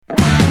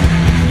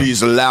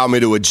Please allow me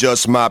to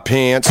adjust my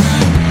pants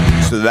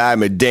so that I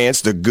may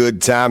dance the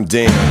good time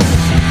dance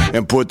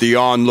and put the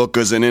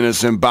onlookers and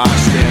innocent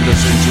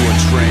bystanders into a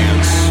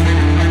trance.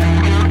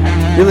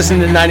 You're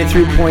listening to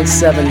 93.7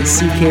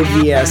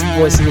 CKVS,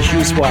 Voice of the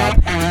Shoe Swap,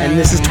 and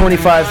this is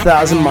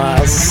 25,000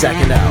 Miles,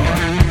 second hour.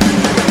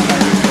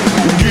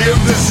 Give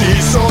the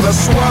seats all the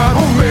swine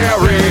who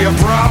marry and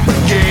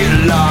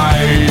propagate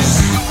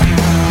lies.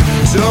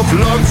 Tough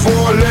luck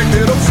for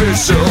elected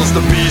officials.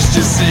 The beast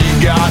you see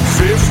got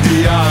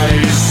 50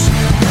 eyes.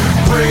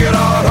 Bring it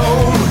on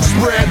home,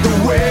 spread the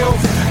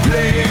wealth,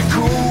 play it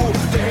cool.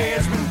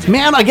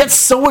 Man, I get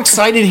so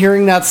excited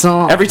hearing that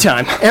song. Every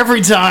time,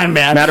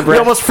 man. Out of We breath.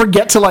 almost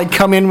forget to like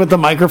come in with the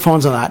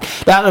microphones on that.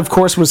 That, of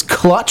course, was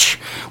Clutch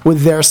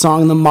with their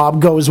song "The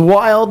Mob Goes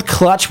Wild."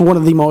 Clutch, one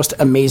of the most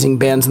amazing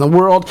bands in the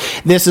world.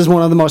 This is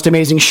one of the most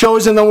amazing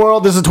shows in the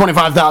world. This is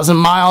 25,000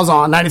 Miles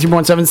on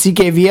 93.7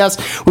 CKVS.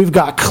 We've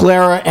got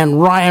Clara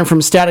and Ryan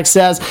from Static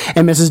Says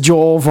and Mrs.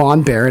 Joel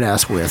Von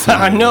Baroness with me.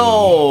 I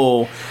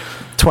know.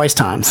 Twice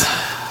times.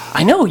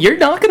 I know, you're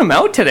knocking them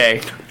out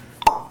today.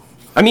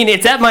 I mean,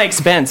 it's at my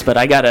expense, but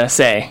I gotta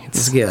say,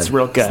 It's good. It's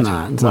real good. It's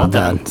not Well bad.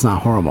 done. It's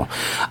not horrible.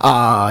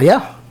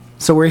 Yeah.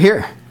 So we're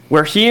here.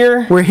 We're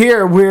here.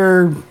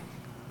 We're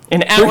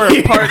An hour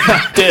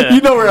apart. You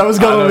know where I was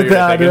I know going with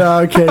what you're that.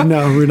 thinking. Okay,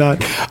 no, we're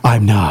not.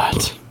 I'm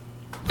not.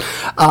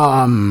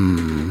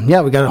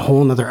 Yeah, we got a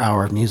whole another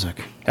hour of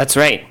music. That's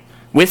right.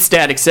 With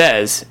Static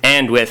Says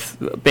and with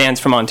bands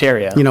from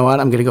Ontario. You know what?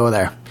 I'm gonna go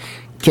there.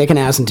 Kicking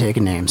ass and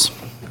taking names.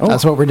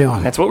 That's what we're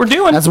doing. That's what we're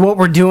doing. That's what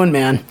we're doing,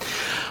 man.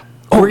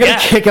 We're gonna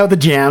kick out the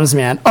jams,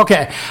 man.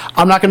 Okay,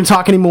 I'm not gonna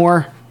talk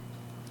anymore.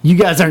 You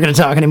guys aren't gonna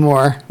talk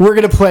anymore. We're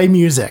gonna play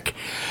music.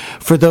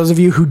 For those of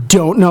you who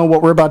don't know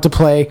what we're about to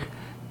play,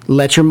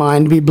 let your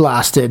mind be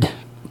blasted.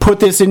 Put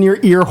this in your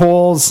ear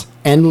holes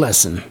and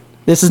listen.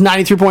 This is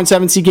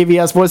 93.7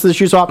 CKVS, Voice of the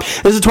Shoe Swap.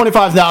 This is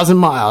 25,000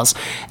 Miles,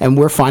 and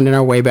we're finding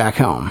our way back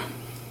home.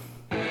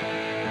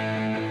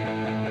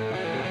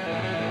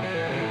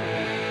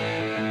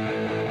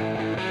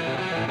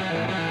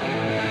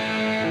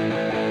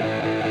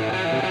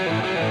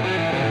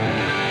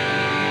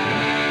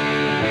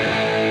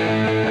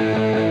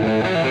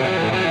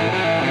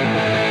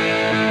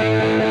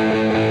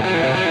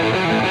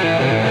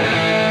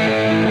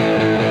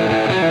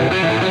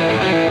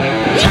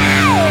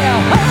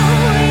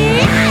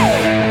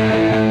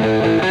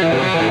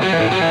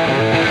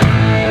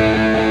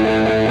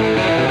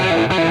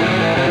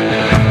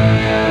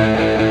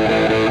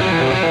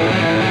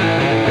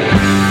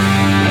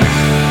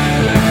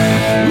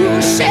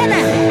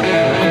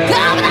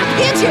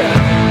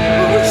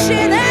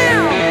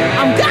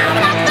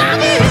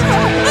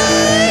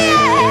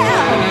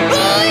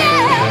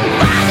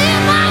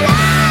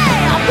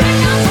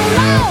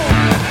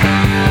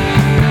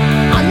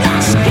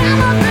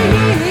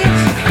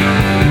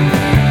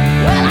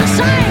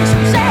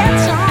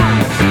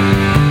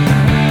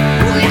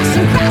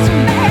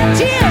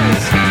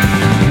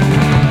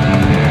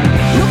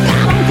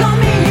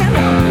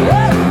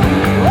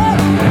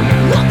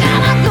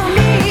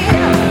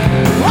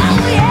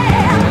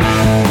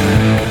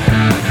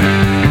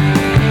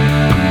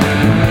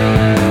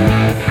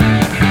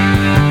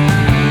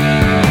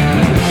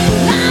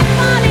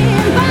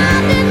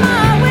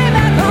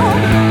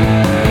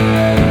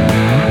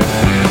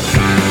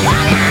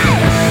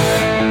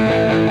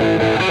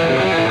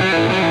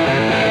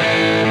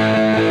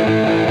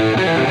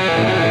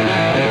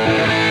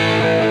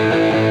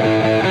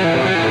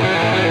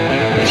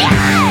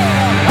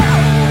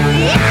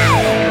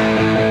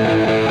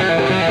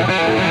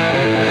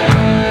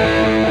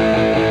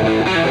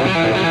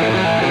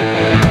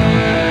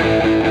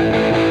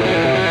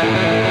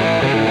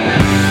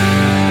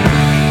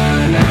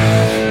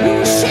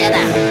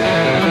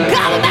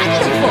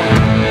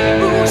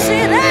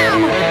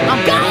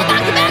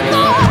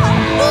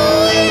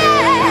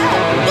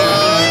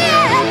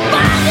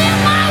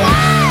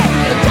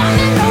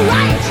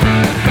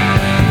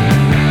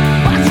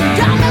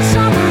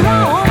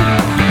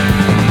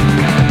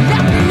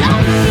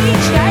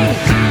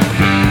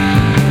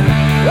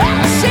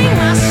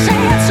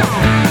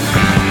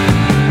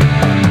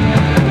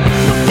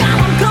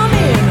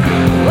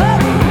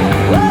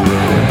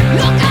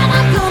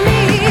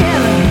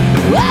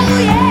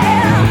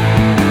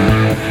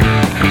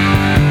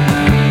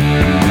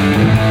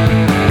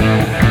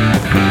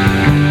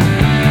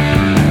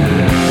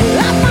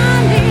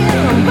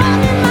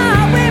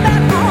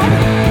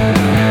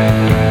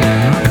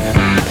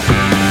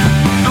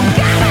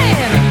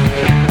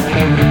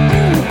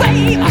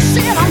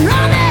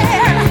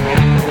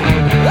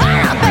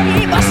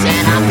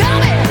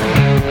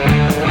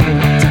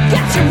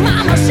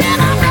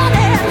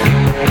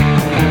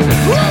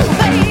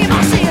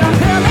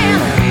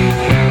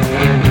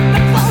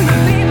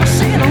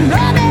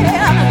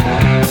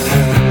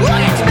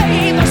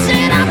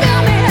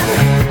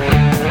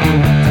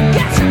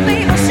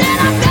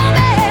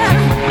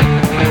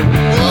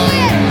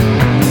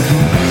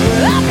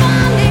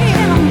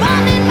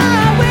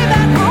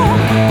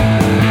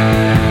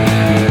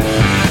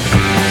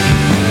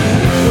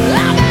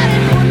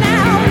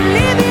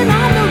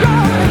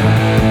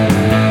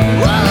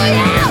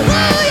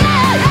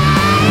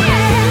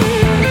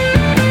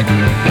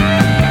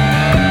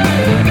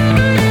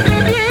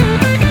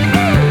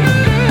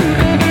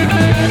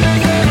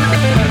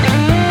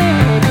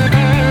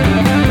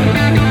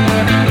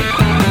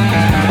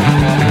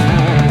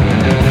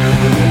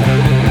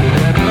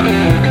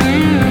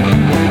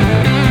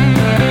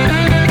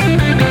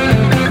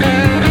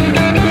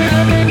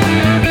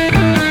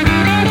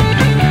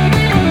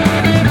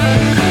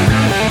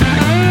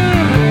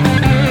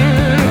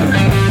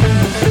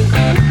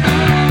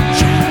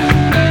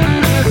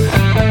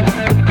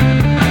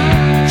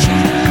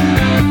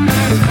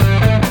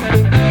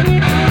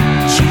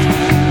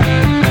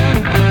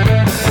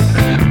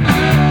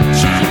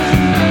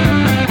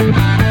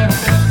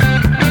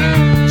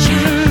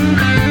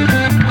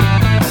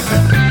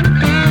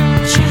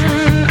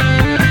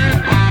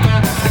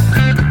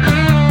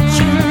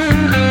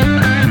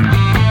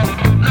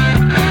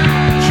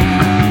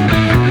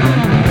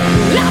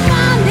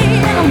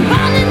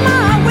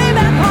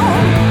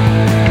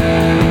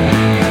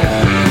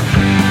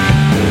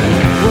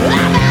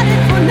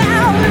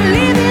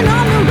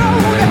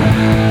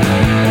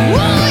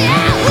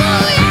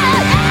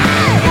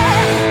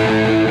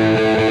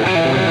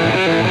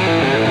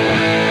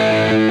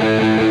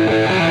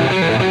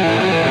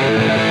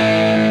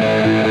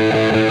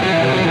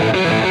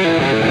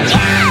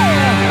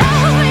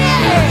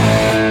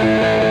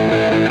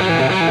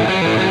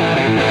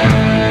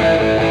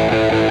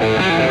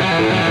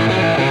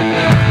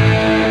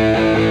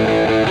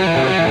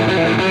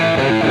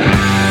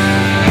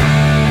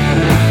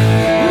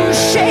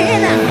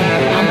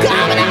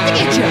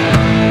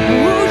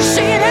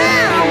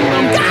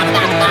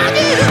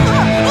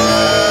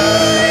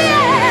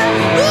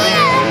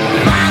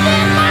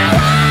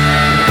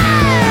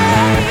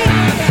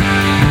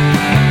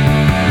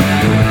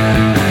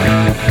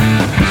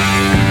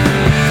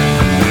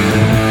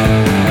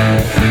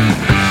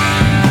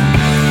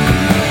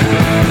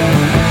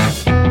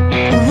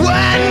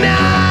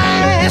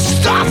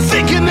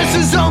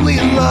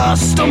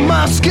 I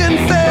must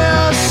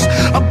confess,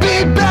 I'll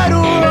be better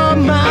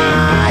on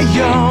my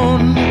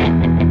own.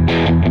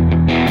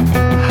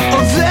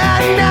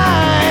 Then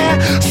I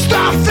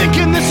start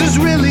thinking this is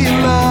really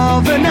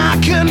love, and I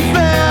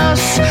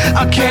confess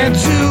I can't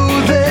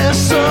do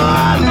this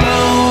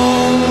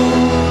alone.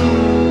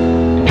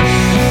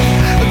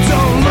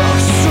 Don't look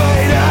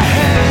straight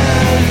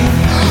ahead,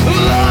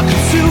 look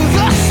to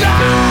the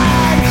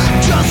side.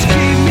 Just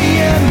keep me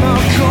in the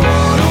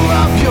corner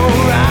of your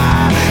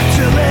eye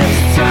till it's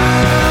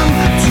time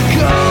to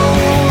go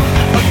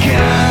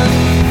again.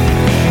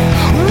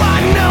 I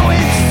know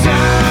it's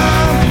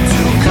time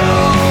to go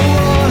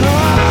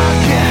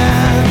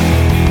again.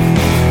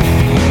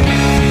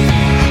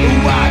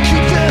 Why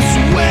keep this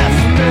with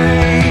me?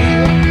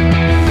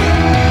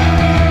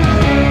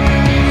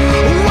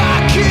 Why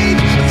keep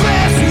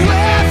this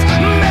with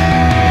me?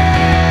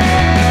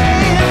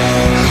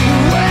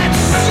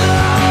 It's so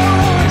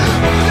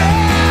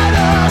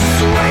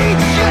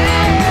bittersweet,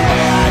 yeah.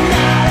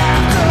 Night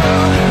after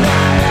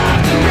night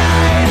after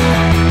night.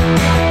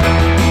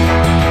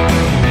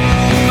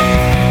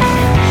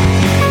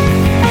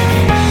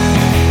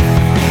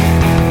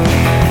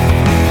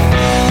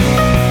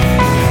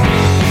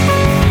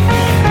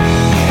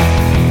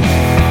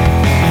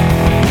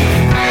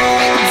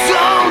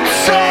 Don't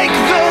take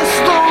this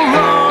the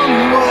wrong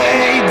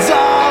way,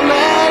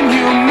 darling.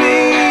 You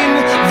mean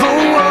the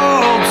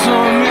world to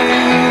me.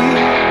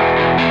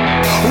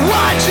 I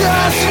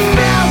just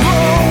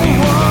never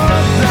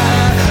want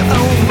that,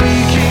 and we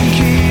can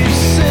keep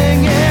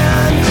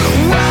singing.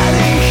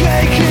 Wedding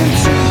cake and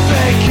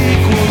toothpick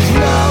equals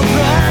love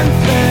and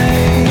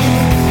fame.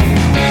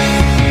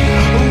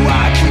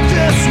 Why keep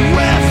this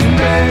with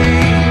me?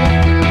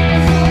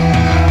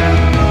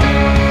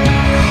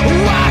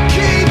 Why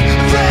keep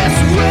this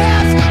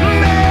with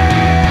me?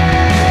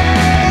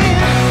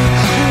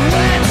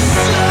 It's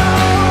so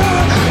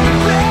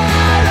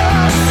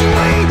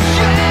bittersweet,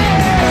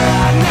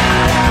 yeah.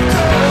 Night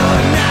after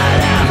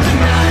night after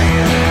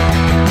night.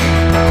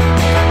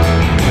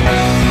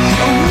 It's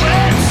so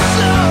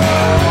bittersweet,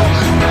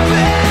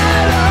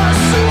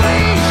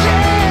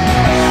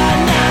 yeah.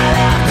 Night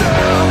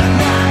after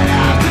night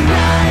after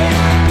night.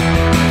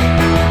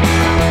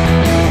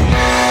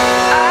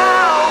 I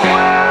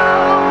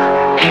will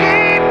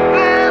keep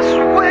this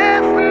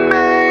with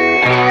me.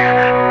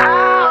 I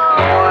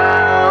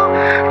will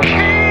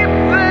keep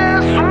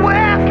this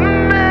with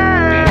me. It's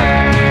so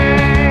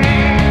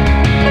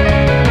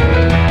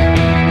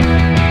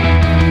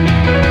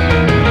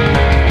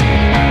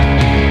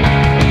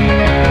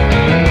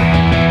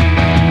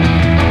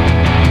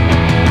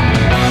bittersweet,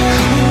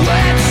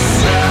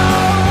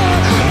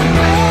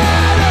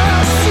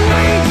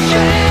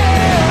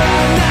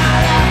 yeah. Night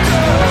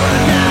after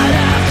night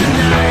after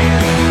night.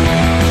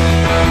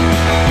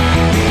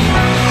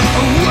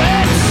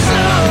 It's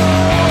so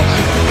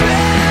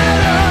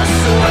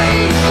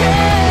bittersweet,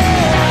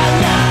 yeah.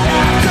 Night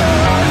after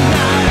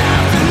night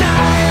after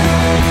night.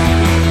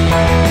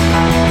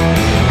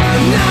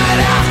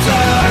 Night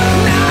after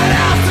night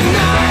after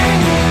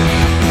night.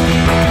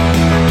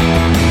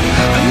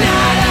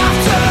 Night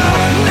after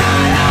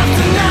night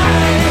after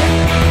night.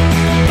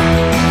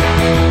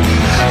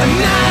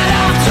 Night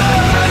after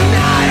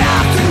night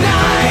after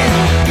night.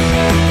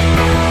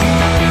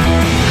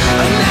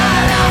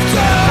 Night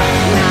after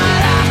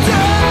night after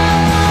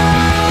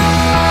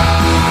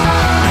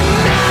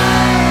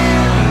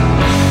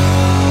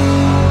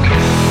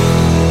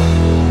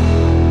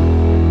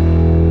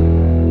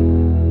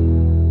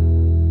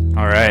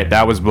All right,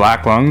 that was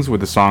Black Lungs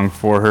with the song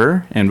For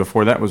Her, and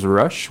before that was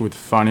Rush with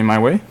Finding My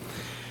Way.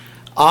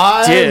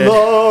 I Dude.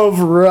 love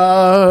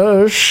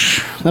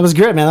Rush. That was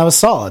good, man. That was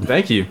solid.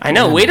 Thank you. I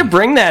know. Way to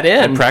bring that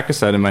I in. practiced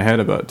that in my head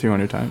about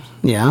 200 times.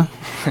 Yeah,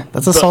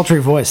 that's a sultry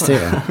voice too.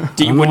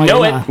 You wouldn't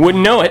know it.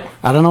 Wouldn't know it.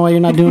 I don't know why you're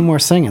not doing more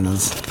singing.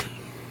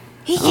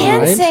 He can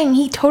Alright. sing.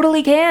 He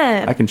totally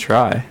can. I can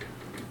try.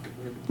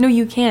 No,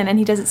 you can, and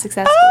he does it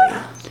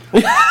successfully.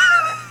 When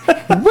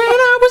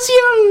I was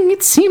young,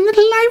 it seemed that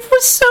life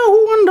was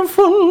so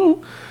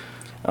wonderful.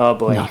 Oh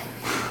boy. No.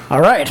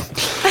 All right.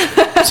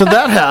 So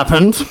that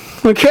happened.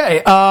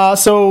 Okay.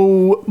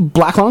 So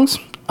Black Lungs,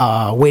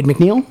 Wade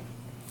McNeil,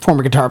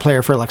 former guitar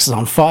player for Alexis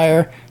on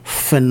Fire.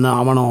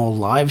 Phenomenal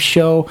live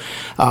show.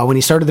 When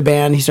he started the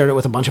band, he started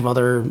with a bunch of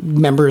other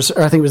members.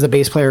 Or I think it was the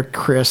bass player,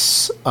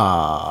 Chris.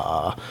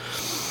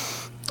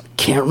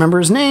 Can't remember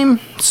his name.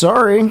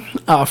 Sorry.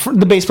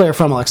 The bass player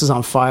from Alexis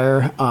on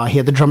Fire. He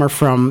had the guitar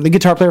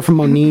player from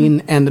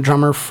Monine, and the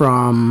drummer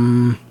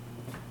from.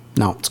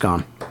 No, it's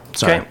gone.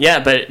 Sorry. Okay. Yeah,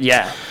 but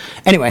yeah.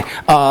 Anyway,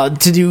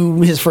 to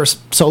do his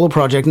first solo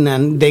project, and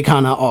then they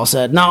kind of all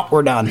said, "No,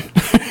 we're done."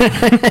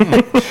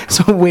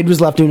 So Wade was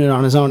left doing it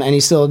on his own, and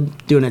he's still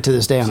doing it to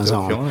this day on his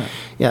killing own. it.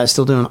 Yeah,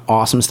 still doing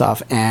awesome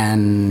stuff,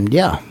 and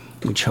yeah,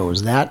 we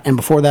chose that. And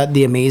before that,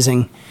 the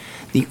amazing,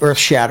 the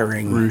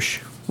earth-shattering Roosh.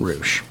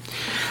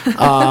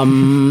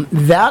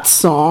 That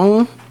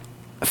song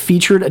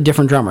featured a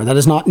different drummer. That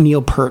is not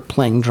Neil Peart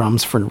playing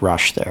drums for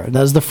Rush there.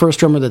 That is the first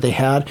drummer that they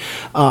had.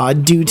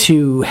 Due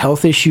to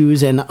health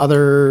issues and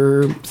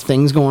other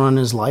things going on in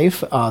his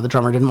life, the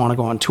drummer didn't want to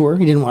go on tour.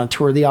 He didn't want to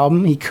tour the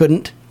album. He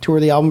couldn't tour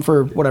the album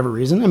for whatever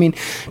reason. I mean,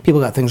 people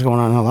got things going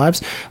on in their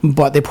lives.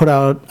 But they put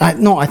out...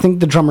 I think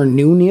the drummer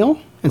knew Neil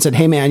and said,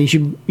 "Hey man, you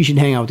should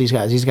hang out with these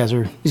guys. These guys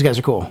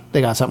are cool. They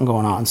got something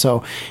going on."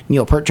 So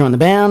Neil Peart joined the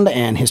band,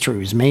 and history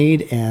was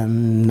made,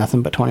 and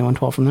nothing but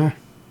 2112 from there.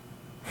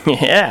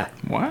 Yeah.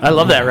 Wow. I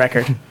love that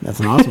record. That's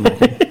an awesome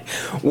record.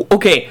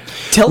 Okay,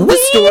 tell the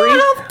story.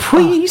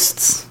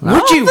 Priests.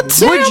 Would you? Of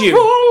Searing.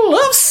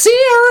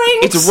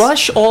 It's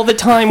Rush all the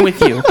time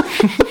with you.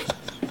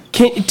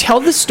 Can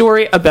tell the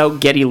story about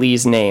Geddy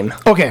Lee's name?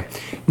 Okay,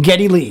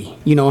 Geddy Lee.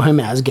 You know him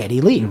as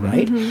Geddy Lee,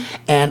 right?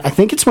 And I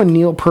think it's when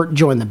Neil Peart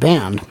joined the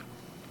band.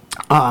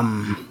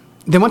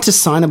 They went to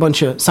sign a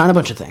bunch of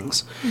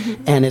things,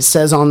 and it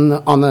says on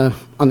the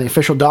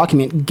official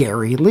document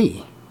Gary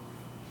Lee.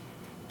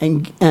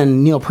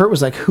 And Neil Peart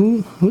was like,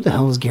 who the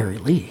hell is Gary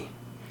Lee?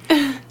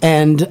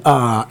 And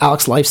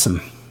Alex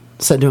Lifeson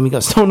said to him, he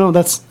goes, no,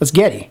 that's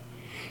Geddy.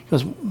 He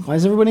goes, why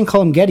does everybody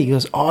call him Geddy? He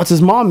goes, oh, it's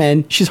his mom,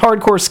 man. She's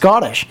hardcore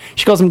Scottish.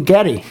 She calls him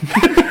Geddy.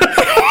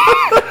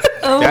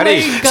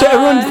 Daddy. So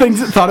everyone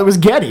thought it was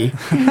Geddy,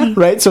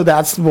 right? So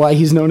that's why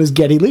he's known as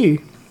Geddy Lee,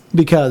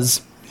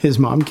 because his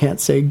mom can't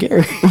say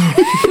Gary.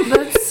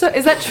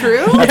 Is that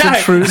true? That's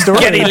a true story.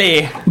 Geddy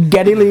Lee.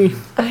 Geddy Lee.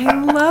 I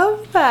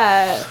love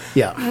that.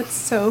 Yeah. That's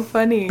so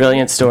funny.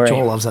 Brilliant story.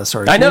 Joel loves that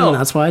story. I know. And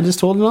that's why I just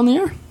told it on the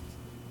air.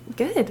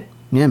 Good.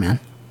 Yeah, man.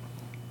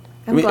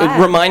 I'm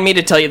glad. Remind me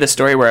to tell you the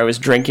story where I was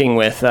drinking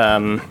with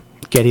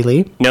Geddy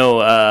Lee.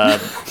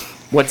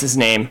 what's his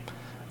name?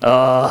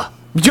 I'm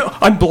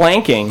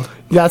blanking.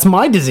 That's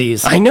my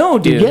disease. I know,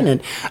 dude. You're getting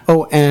it.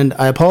 Oh, and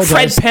I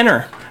apologize. Fred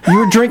Penner You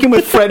were drinking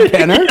with Fred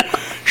Penner?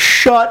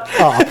 Shut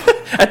up.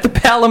 at the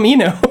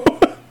Palomino.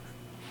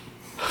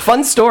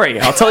 Fun story.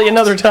 I'll tell you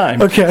another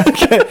time. Okay.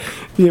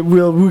 Yeah,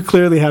 we'll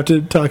clearly have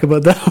to talk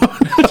about that one.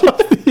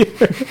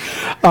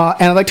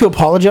 And I'd like to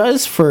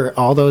apologize for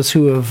all those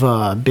who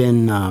have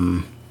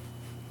been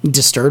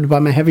disturbed by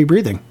my heavy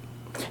breathing.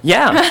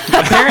 Yeah.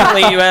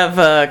 Apparently you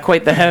have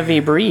quite the heavy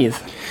breathe.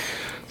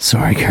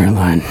 Sorry,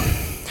 Caroline.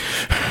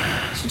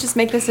 Should just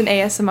make this an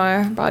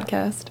ASMR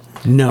podcast.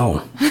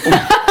 No.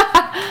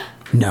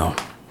 No.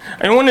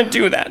 I don't want to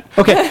do that.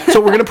 Okay,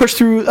 so we're going to push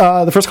through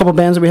the first couple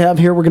bands that we have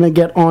here. We're going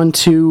to get on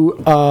to...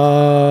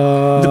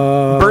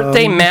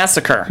 Birthday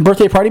Massacre.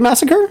 Birthday Party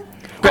Massacre?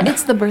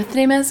 It's the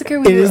Birthday Massacre?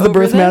 It is the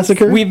Birth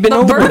Massacre? We've been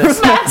over this.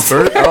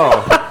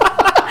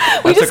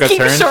 We just took a keep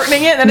turn.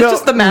 shortening it, and it's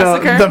just the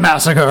Massacre. No, the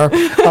Massacre.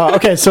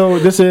 Okay, so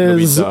this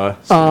is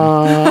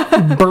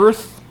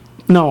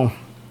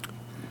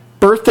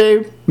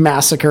Birthday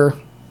Massacre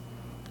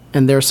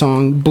and their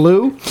song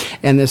Blue.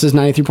 And this is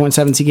 93.7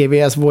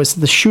 CKVS, voice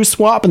of the Shoe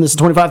Swap, and this is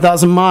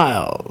 25,000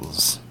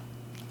 Miles.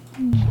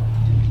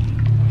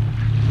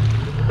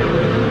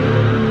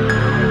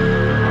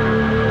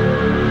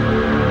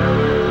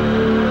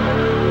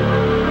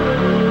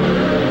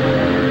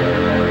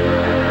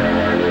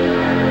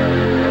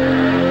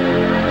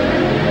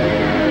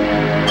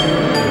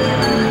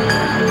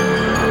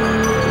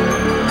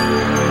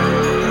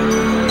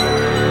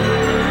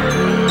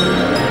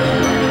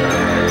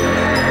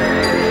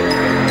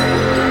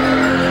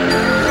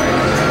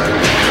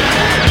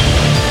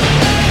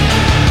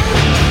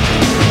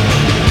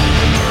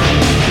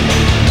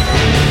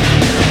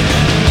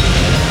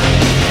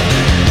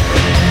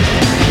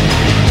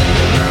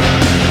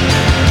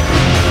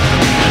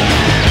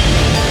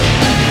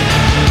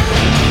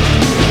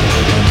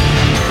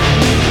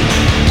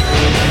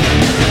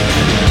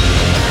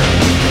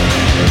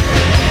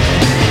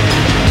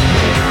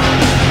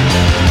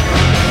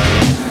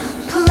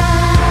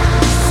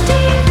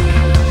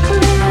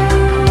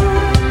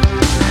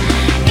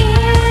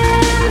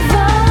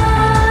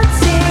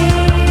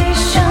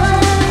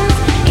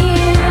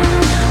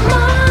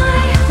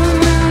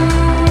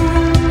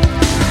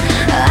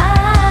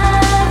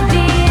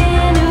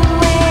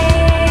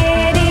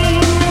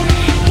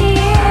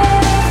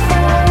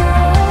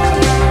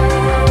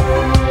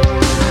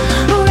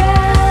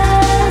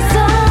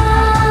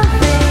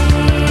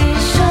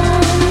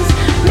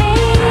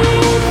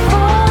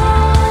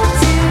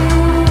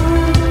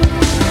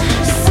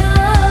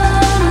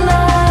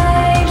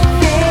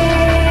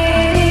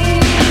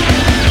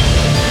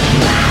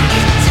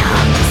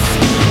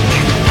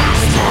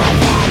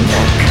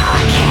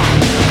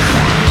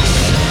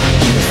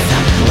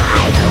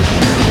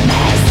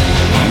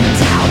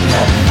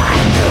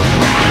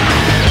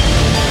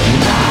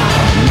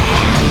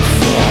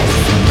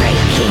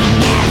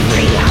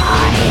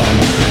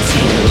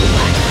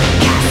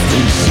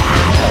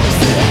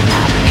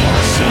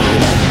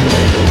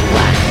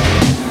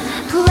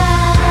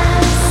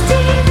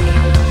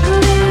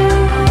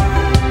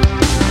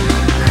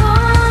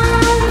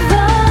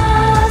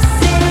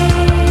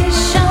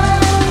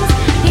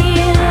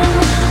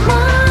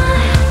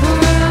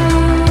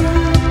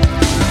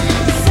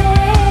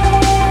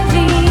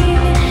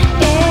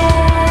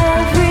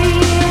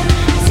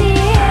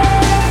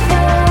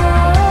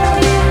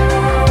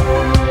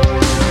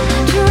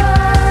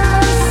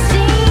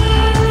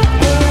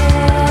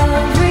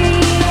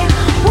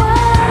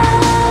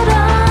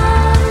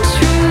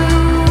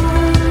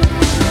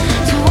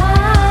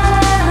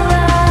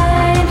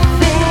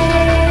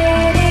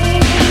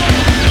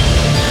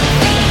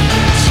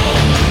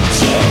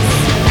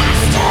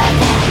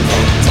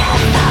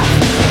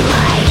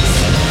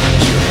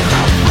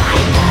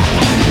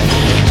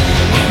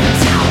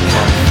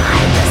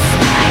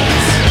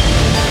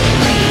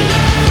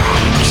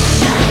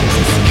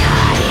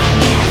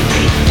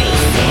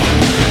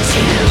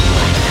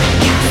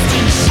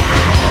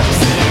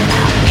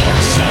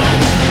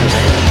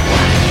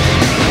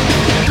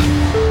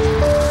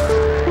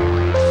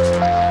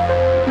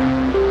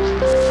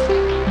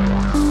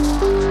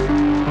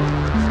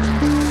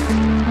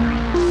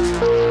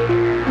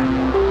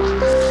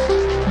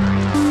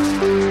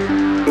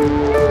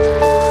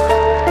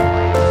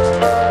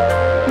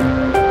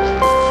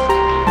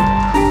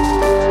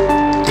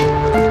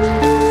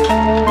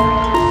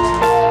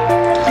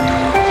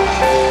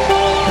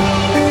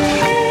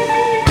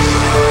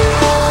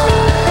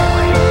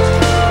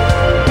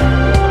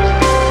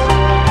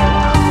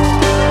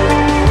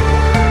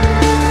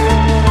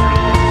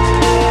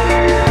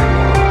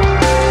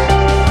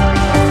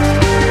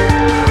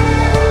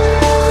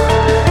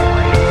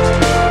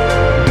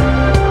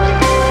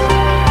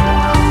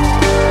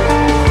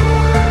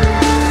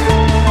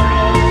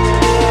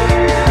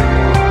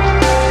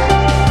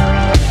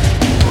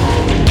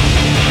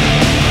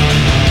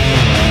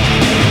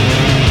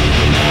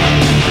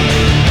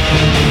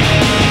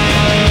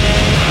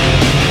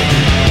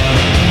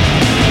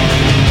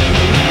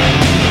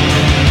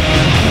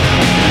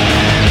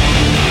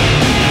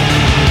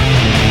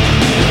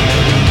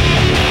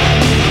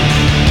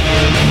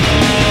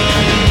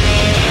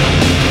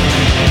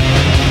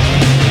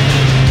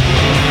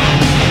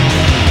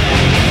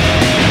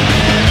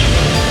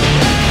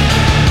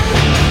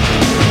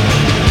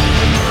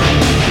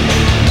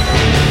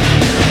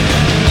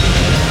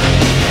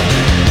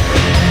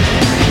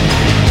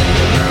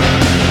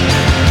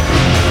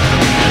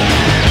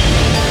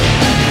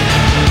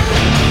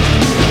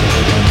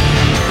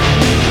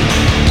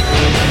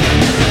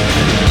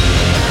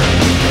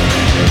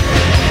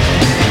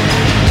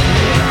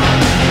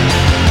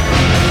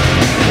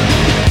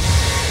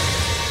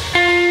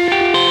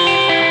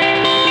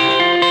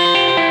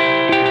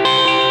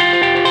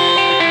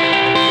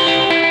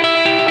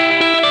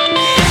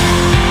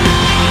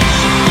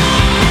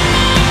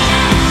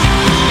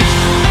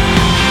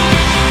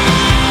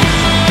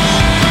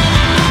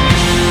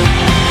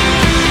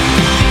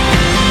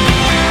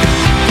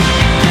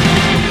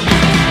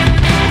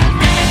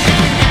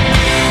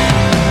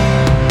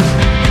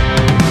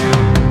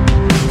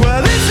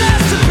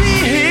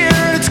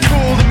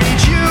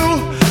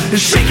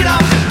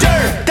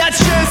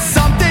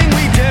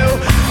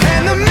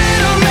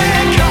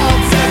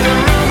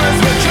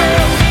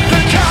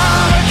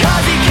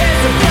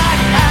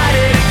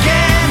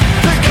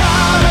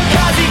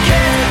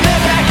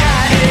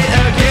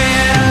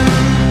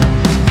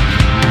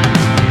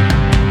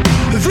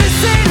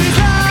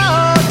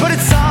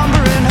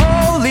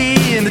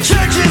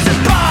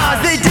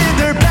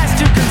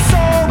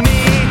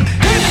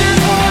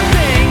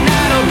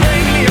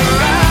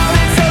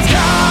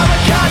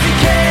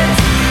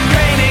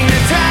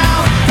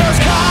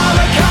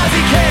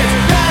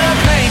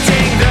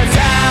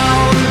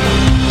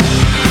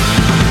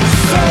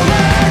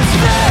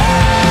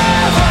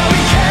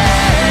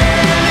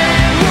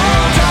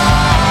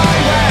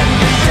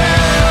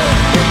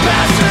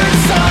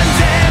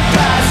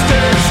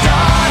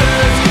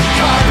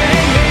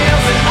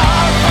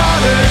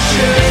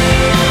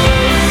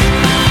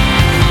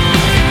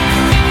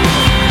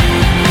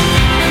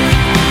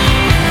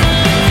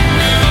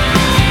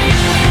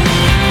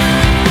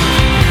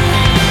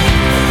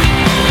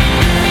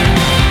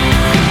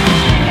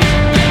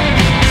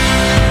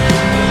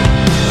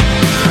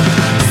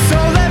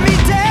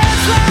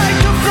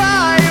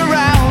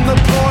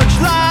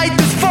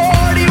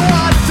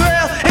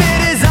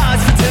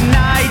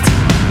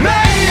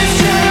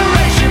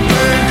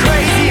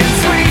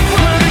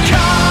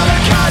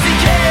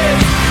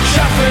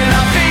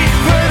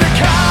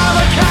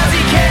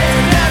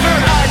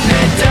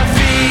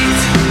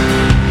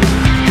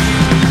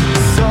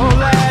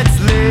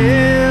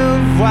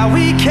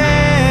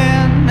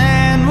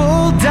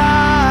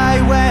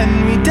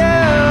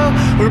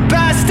 We're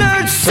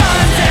bastard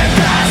sons and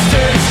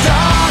bastard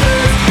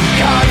daughters,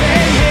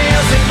 carving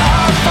heels in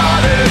our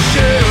father's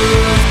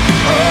shoes.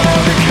 Oh,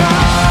 the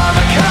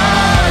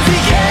kamikaze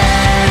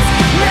kids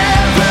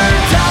never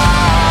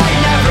die,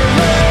 never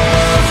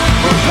lose.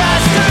 We're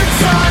bastard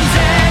sons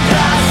and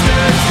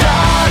bastard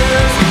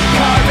daughters,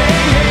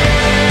 carving heels.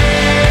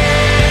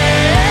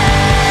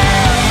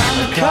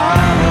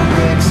 Carve a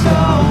brick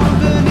stone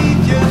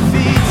beneath your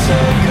feet, so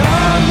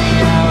carve me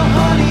out,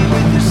 honey,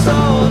 with your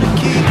soul to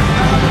keep.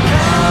 I'm a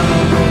carve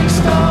a brick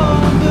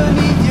stone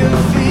beneath your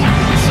feet,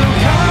 so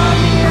carve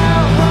me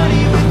out,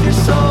 honey, with your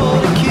soul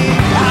to keep.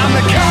 I'm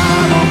a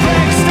carve a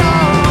brick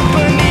stone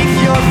beneath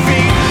your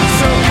feet,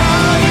 so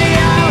carve me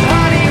out,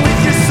 honey, with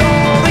your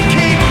soul to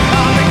keep.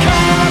 I'm a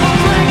carve a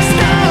brick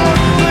stone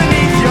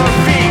beneath your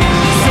feet,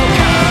 so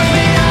carve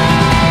me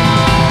out,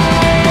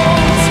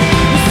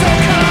 so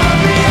carve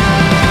me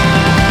out.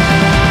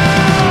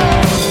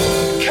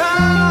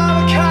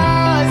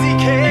 Kamikaze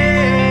kids.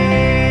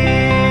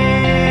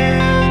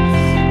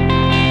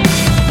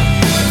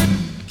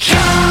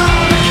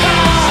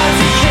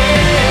 Kamikaze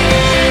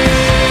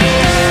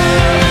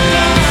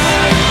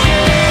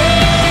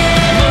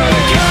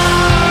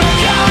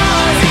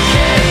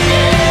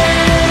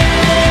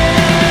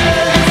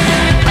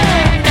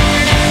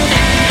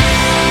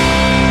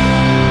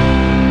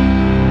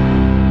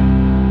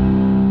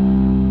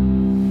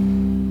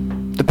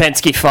The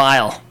Penske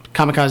File.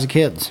 Kamikaze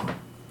Kids.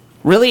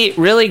 Really,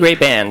 really great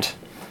band.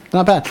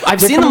 Not bad. I've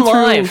They're seen them coming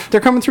through- live.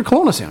 They're coming through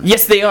Kelowna soon.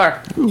 Yes, they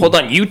are. Hold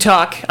on, you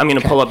talk. I'm going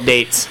to pull up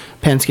dates.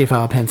 Penske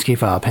File, Penske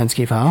File,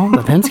 Penske File,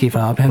 the Penske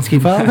File, Penske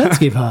File,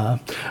 Penske File.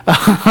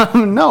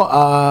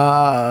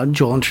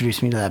 Joel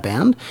introduced me to that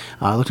band.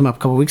 I looked them up a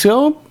couple weeks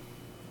ago.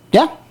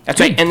 Yeah. That's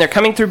right. And they're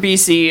coming through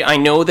BC. I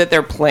know that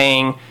they're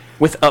playing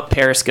with Up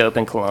Periscope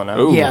in Kelowna.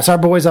 Ooh. Yes, our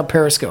boys up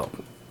Periscope.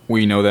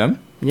 We know them.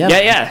 Yeah.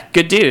 Yeah.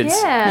 Good dudes.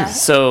 Yeah.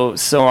 So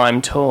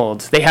I'm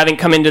told. They haven't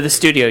come into the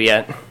studio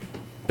yet,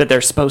 but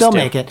they're supposed They'll to.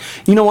 make it.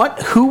 You know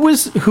what? Who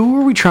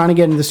were we trying to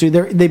get into the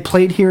studio? They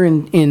played here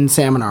in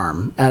Salmon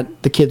Arm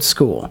at the kids'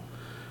 school.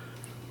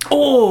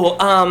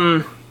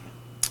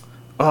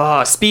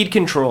 Speed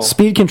Control.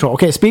 Speed Control.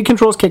 Okay, Speed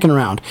Control's kicking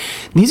around.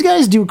 These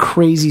guys do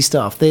crazy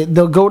stuff.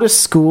 They'll go to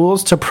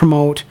schools to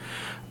promote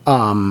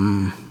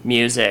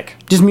Music.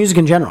 just music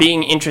in general.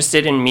 Being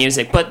interested in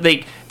music, but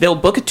they'll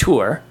book a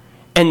tour,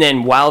 and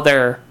then while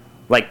they're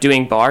like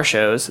doing bar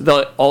shows,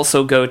 they'll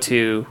also go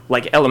to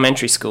like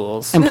elementary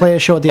schools and play a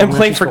show at the and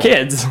play elementary for school.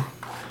 kids.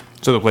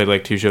 So they played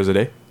like 2 shows a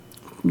day.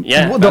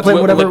 Yeah, They'll that's play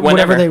wh- whatever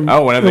whenever. they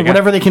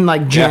whenever they can.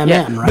 like jam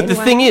Yeah, in, right? but the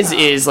thing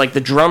is like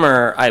the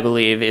drummer, I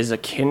believe, is a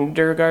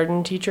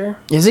kindergarten teacher.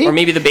 Is he? Or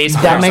maybe the bass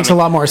player. That or makes a something.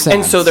 lot more sense.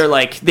 And so they're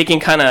like, they can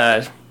kind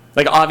of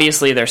like,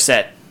 obviously their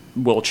set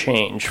will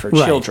change for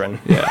Right. children.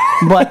 Yeah.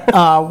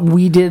 But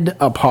we did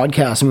a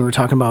podcast and we were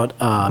talking about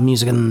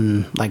music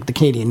in like the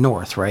Canadian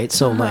North, right?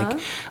 So like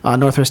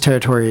Northwest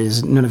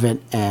Territories, Nunavut,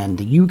 and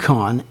the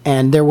Yukon,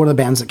 and they're one of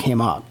the bands that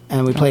came up,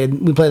 and we played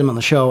them on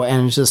the show,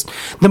 and it's just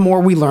the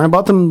more we learn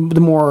about them,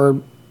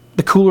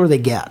 the cooler they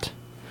get,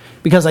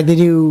 because like they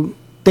do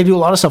a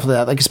lot of stuff with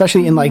that, like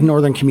especially in like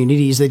northern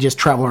communities, they just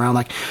travel around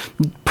like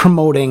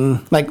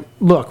promoting, like,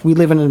 look, we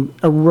live in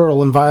a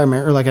rural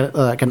environment or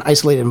like an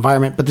isolated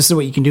environment, but this is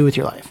what you can do with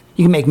your life.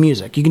 You can make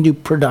music, you can do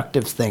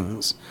productive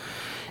things,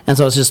 and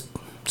so it's just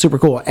super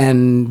cool.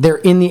 And they're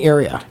in the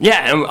area,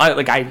 Yeah, and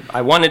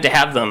I wanted to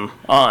have them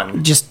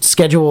on. just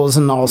schedules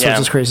and all sorts Yeah.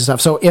 of crazy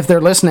stuff. So if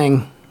they're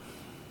listening,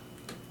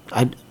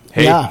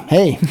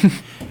 hey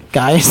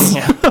guys.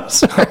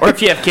 Sorry. Or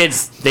if you have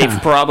kids, they've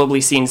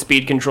probably seen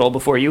Speed Control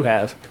before you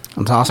have.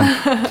 That's awesome.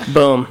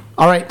 Boom.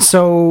 All right,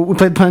 so we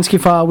played Penske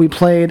File. We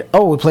played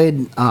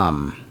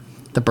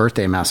the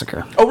Birthday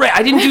Massacre. Oh right,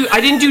 I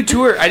didn't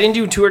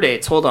do tour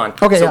dates. Hold on.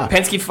 Okay, so yeah.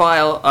 Penske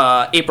File,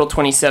 April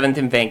 27th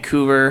in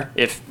Vancouver,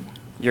 if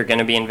you're going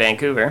to be in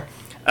Vancouver.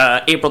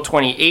 April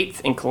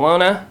 28th in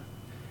Kelowna,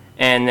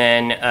 and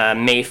then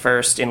May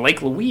 1st in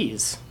Lake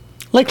Louise.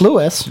 Lake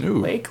Lewis. Ooh.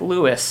 Lake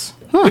Louis,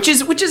 which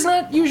is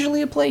not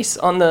usually a place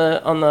on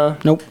the.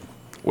 Nope.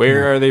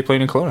 Where are they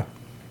playing in Kelowna?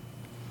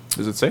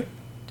 Does it say?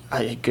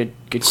 Good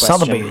question.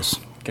 Sotheby's.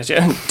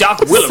 Doc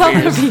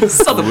Willoughby's.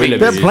 Sotheby's.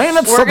 They're playing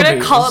at We're gonna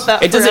Sotheby's. call it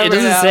that. It doesn't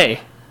forever now. say.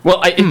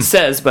 Well, it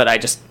says, but I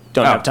just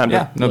don't have time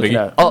yeah, to no look it biggie.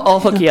 up. I'll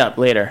hook you up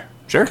later.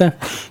 Sure. Okay.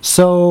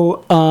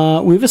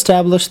 So we've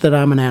established that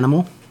I'm an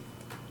animal,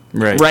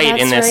 Right. Right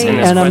That's in this right.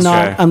 and I'm question.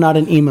 not. Okay. I'm not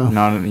an emu.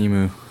 Not an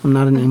emu. I'm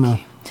not an emu.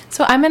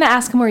 So I'm gonna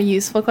ask a more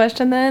useful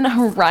question then,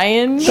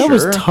 Ryan. That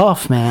was Sure.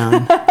 tough,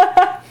 man.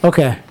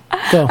 Okay,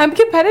 go. I'm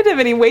competitive,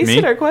 and he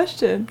wasted Me? our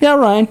question. Yeah,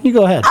 Ryan, you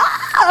go ahead.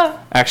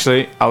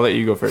 Actually, I'll let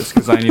you go first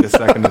because I need a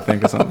second to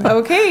think of something.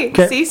 Okay,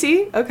 Okay.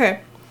 Cece. Okay.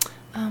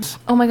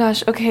 Oh my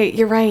gosh. Okay,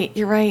 you're right.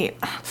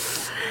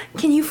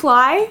 Can you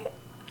fly?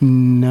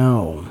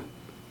 No.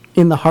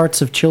 In the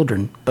hearts of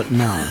children, but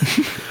no.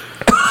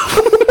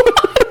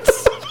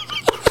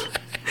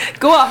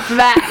 Go off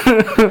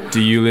that.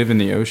 Do you live in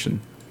the ocean?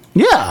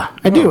 Yeah,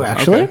 I do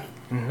actually. okay.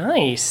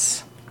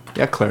 Nice.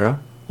 Yeah, Clara.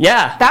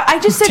 Yeah. That I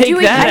just said Take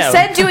do that I out.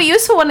 said do a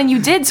useful one and you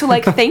did. So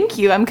like, thank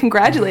you. I'm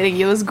congratulating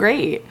you. It was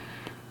great.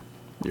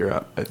 You're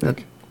up, I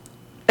think.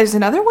 There's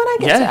another one I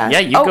get to Yeah, ask. yeah,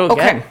 you go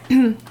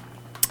again.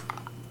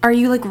 Are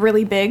you like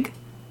really big?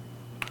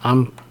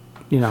 I'm,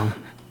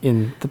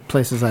 in the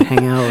places I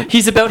hang out.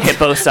 He's about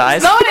hippo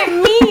size. Know what I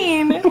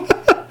mean?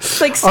 It's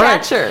like All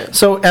right. stature.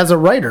 So, as a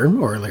writer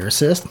or a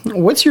lyricist,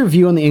 what's your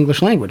view on the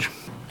English language?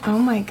 Oh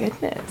my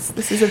goodness,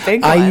 this is a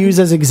big one. I use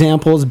as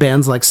examples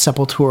bands like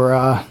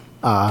Sepultura,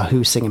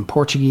 who sing in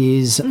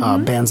Portuguese,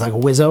 bands like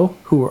Wizzo,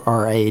 who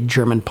are a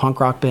German punk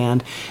rock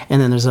band,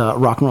 and then there's a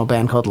rock and roll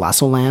band called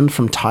Lasso Land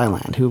from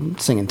Thailand, who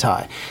sing in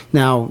Thai.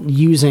 Now,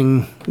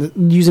 using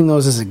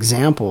those as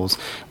examples,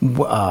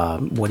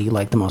 what do you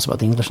like the most about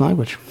the English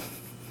language?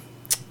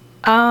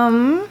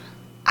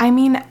 I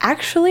mean,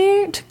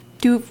 actually, to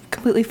do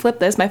completely flip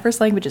this, my first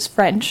language is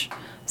French.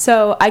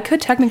 So I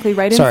could technically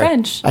write in Sorry,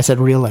 French. I said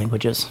real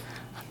languages.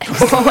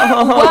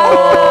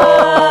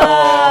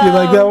 You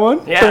like that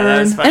one? Yeah, that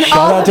was funny. And Shout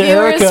all out the to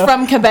viewers Erica.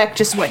 from Quebec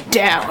just went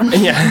down.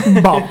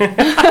 Yeah. Bob.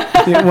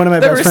 Yeah, one of my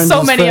There best were friends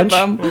so is many of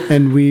French, them.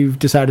 and we've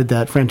decided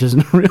that French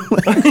isn't a real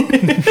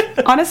language.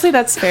 Honestly,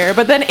 that's fair.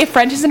 But then if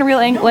French isn't a real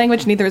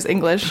language, neither is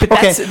English.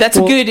 That's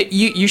well- a good.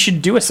 You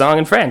should do a song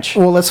in French.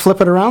 Well, let's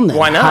flip it around then.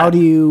 Why not? How do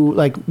you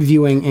like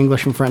viewing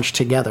English and French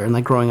together and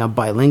like growing up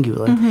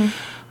bilingually?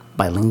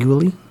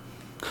 Bilingually?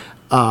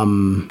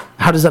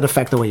 How does that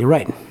affect the way you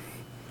write?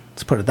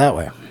 Let's put it that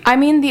way. I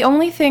mean, the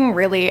only thing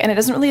really, and it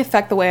doesn't really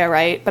affect the way I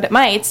write, but it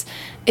might,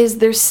 is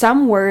there's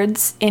some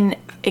words in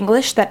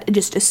English that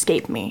just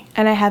escape me,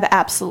 and I have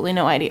absolutely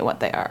no idea what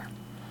they are.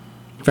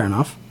 Fair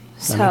enough.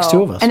 That makes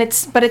two of us. And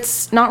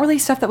it's not really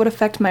stuff that would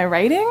affect my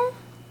writing.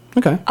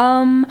 Okay.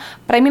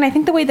 But I mean, I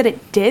think the way that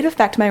it did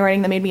affect my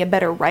writing that made me a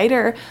better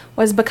writer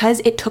was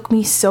because it took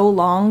me so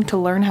long to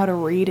learn how to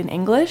read in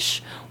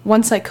English.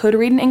 Once I could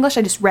read in English,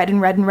 I just read and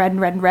read and read and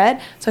read and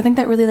read. So I think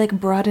that really like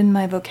broadened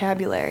my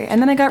vocabulary.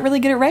 And then I got really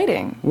good at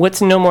writing.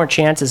 What's No More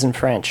Chances in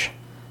French?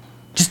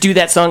 Just do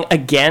that song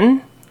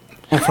again,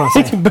 En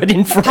français. but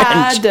in Pas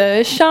French.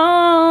 de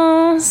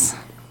chance.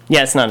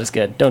 Yeah, it's not as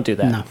good. Don't do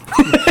that. No.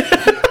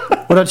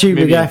 What about you,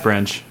 big Maybe in guy?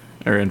 French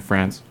or in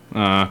France.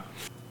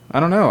 I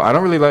don't know. I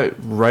don't really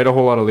write a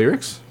whole lot of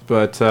lyrics,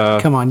 but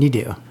Come on, you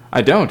do.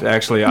 I don't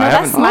actually. I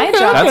that's haven't. my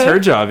job. That's her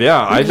job.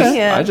 Yeah,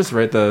 Yeah. I just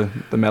write the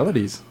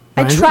melodies.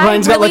 I tried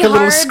Ryan's got like really a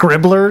little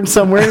hard. scribbler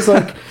somewhere. It's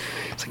like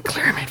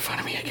Claire made fun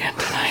of me again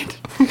tonight.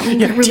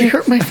 It really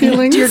hurt my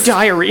feelings. Dear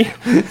diary.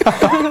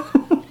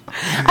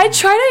 I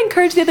try to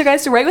encourage the other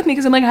guys to write with me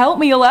because I'm like, help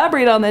me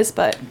elaborate on this,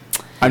 but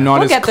I'm not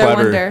we'll as get there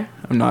clever. one day.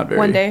 I'm not very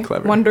one day.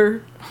 clever.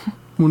 Wonder.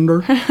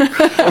 Wonder.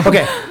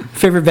 Okay,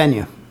 favorite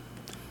venue?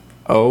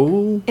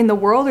 Oh, In the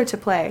world or to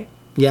play?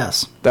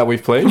 Yes. that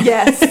we've played.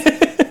 Yes.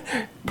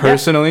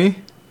 Personally,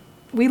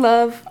 We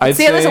love. I'd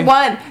See, there's a say-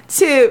 1,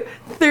 2,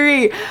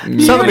 3.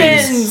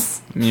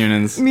 Sotheby's. Munins.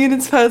 Munins.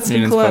 Munins Post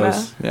in Munins Kelowna.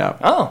 Post. Yeah.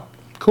 Oh,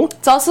 Cool.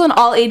 It's also an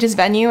all ages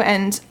venue,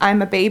 and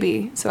I'm a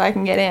baby, so I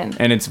can get in.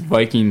 And it's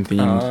Viking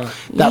themed.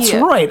 That's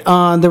Yeah. right.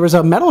 There was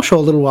a metal show a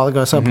little while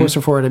ago. I saw a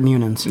poster for it at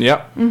Munins.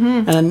 Yep.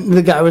 And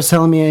the guy was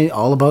telling me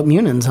all about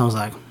Munins. I was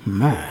like,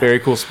 man, Very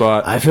cool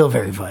spot. I feel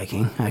very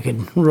Viking. I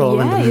could roll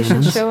Yeah, into you should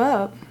Munins. show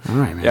up. All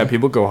right, man. Yeah,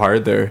 people go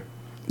hard there.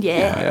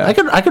 Yeah. Yeah.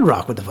 I could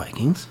rock with the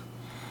Vikings.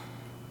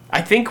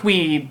 I think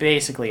we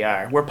basically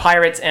are. We're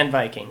pirates and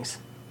Vikings.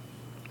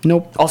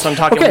 Nope. Also, I'm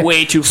talking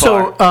way too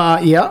far.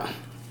 So, yeah.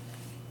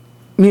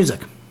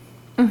 Music.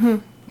 I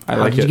How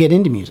like did you it. get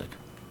into music?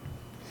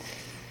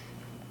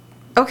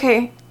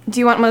 Okay. Do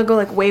you want me to go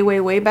like way, way,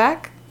 way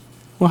back?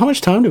 Well, how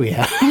much time do we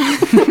have?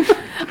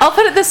 I'll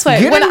put it this way.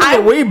 Get When into I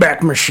the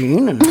Wayback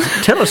Machine and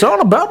tell us all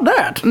about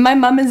that. My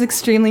mom is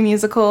extremely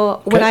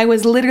musical. When Okay. I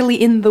was literally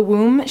in the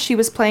womb, she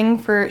plays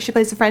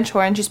the French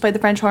horn. She's played the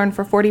French horn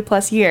for 40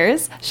 plus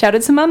years. Shout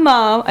out to my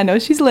mom. I know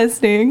she's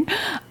listening.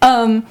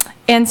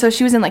 And so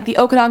she was in like the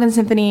Okanagan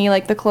Symphony,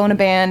 like the Kelowna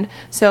Band.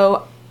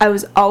 So I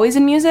was always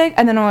in music.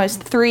 And then when I was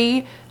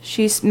 3,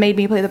 she made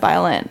me play the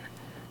violin.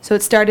 So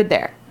it started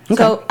there.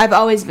 So I've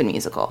always been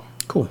musical.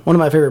 Cool. One of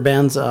my favorite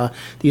bands, they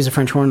use a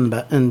French horn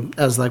and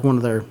as like one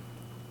of their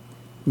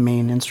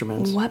main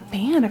instruments. What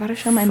band? I gotta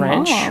show my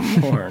French mom.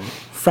 horn.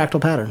 Fractal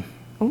Pattern.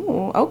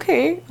 Oh,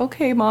 okay.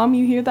 Okay, mom,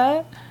 you hear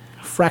that?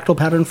 Fractal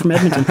Pattern from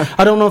Edmonton.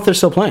 I don't know if they're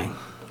still playing.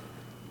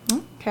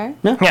 Okay.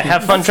 Yeah. Yeah,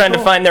 have fun trying to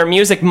find their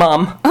music,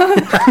 Mom.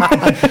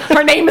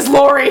 Her name is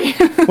Lori.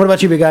 What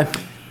about you, big guy?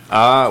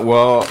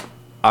 Well,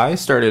 I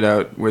started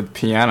out with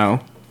piano,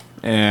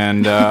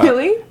 and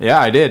Really? yeah,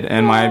 I did.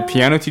 And my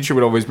piano teacher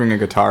would always bring a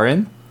guitar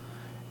in,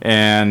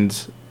 and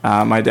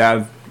my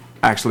dad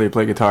actually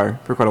played guitar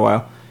for quite a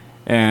while,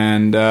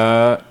 and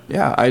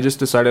yeah, I just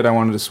decided I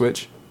wanted to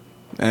switch,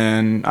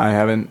 and I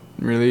haven't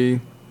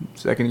really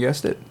second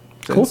guessed it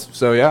since. Cool.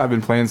 So yeah, I've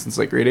been playing since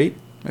like grade 8,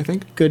 I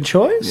think. Good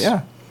choice.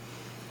 Yeah.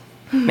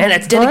 Man,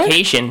 that's All right.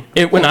 dedication.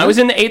 When I was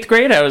in the 8th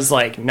grade, I was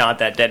like not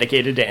that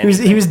dedicated to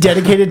anything. He was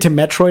dedicated to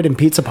Metroid and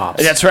Pizza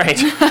Pops. That's right.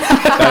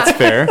 That's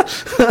fair.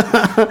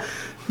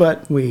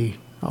 But we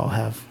all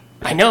have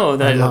I know our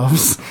that.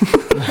 loves.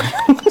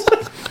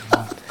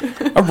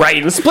 All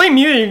right, let's play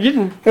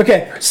music.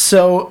 Okay,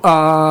 so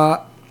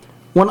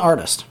one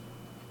artist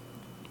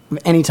of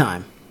any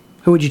time.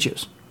 Who would you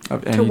choose?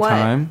 Of any what?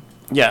 time.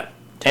 Yeah,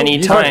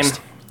 anytime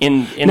artist.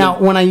 in Now,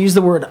 when I use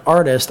the word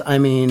artist, I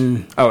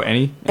mean Oh,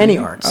 any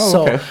arts.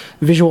 Oh, okay. So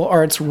visual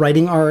arts,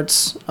 writing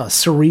arts,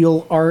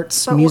 surreal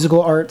arts, But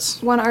musical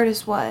arts. One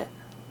artist, what?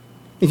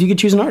 If you could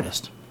choose an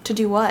artist. To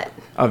do what?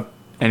 Of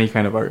any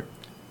kind of art,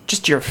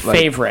 just your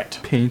favorite.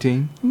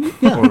 painting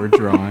or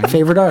drawing.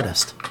 Favorite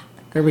artist.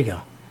 There we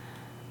go.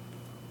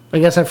 I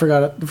guess I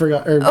forgot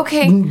or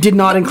Okay. did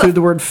not include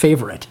the word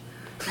favorite.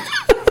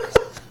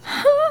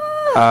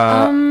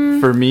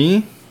 For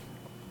me,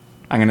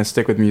 I'm gonna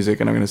stick with music,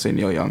 and I'm gonna say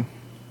Neil Young.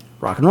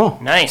 Rock and roll.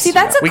 Nice. See,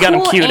 that's a we cool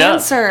got him queued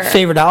answer.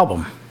 Favorite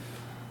album.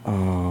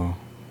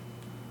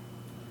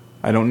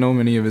 I don't know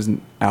many of his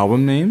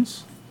album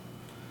names,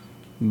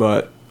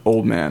 but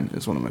 "Old Man"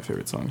 is one of my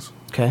favorite songs.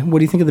 Okay. What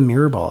do you think of the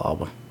Mirrorball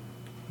album?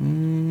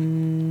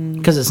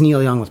 Because it's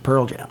Neil Young with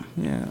Pearl Jam,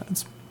 Yeah,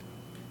 it's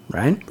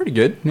right? pretty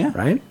good. Yeah.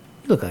 Right?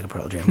 You look like a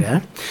Pearl Jam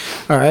guy.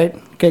 All right.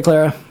 Okay,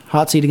 Clara.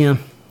 Hot seat again.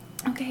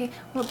 Okay,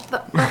 well,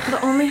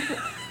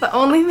 the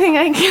only thing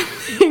I can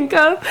think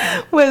of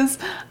was,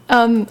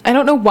 I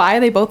don't know why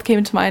they both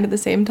came to mind at the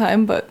same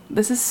time, but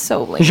this is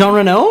so lame. Jean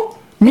Reno?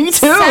 Me too.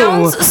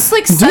 Sounds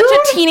like such a Dude.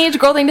 teenage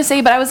girl thing to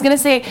say, but I was gonna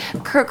say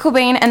Kurt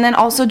Cobain, and then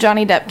also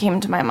Johnny Depp came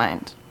to my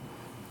mind.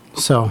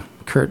 So,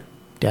 Kurt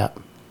Depp.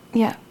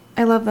 Yeah,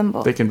 I love them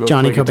both. They can both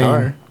Johnny play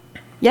guitar.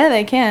 Cobain. Yeah,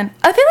 they can.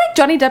 I feel like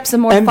Johnny Depp's a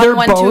more And fun they're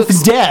one both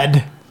to.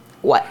 dead.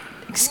 What?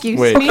 Excuse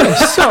Wait. me.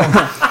 So,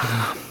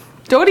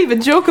 Don't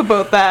even joke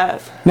about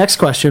that. next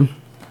question.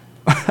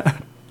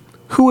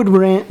 Who would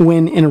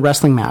win in a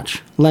wrestling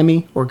match?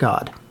 Lemmy or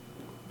God?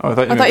 Oh, I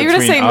thought I thought you were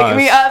gonna say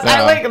me, us.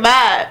 I like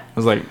that. I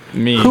was like,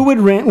 me. Who would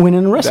win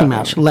in a wrestling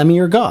match? Definitely. Lemmy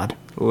or God?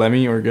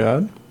 Lemmy or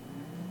God?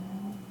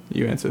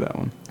 You answer that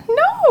one.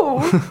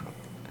 No.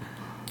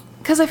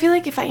 Because I feel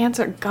like if I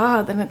answer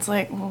God, then it's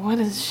like, well, what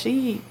is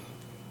she?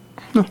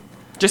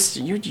 Just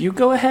you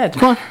go ahead.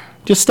 Come on.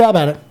 Just stab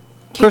at it.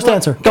 First well,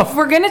 answer. Go. If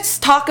we're gonna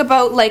talk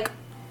about like,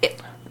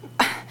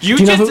 You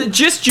Do you know just who-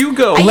 just you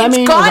go.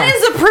 Lemmy or God God?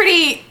 is a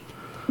pretty.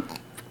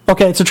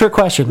 Okay, it's a trick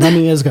question.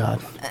 Lemmy is God.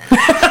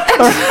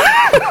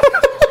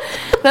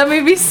 That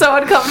made me so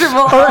uncomfortable.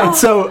 All right,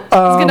 so It's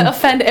gonna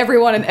offend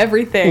everyone and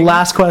everything.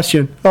 last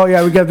question. Oh,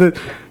 yeah, we got the...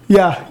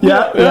 Yeah.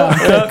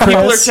 Okay,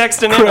 People are Chris,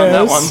 texting in on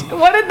that Chris. one.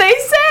 What did they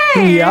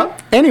say? Yeah.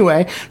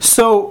 Anyway,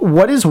 so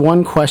what is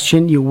one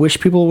question you wish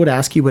people would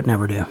ask you but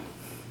never do?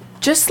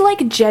 Just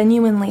like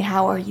genuinely,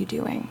 how are you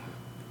doing?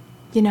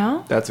 You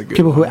know? That's a good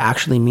People who one.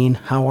 actually mean,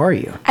 how are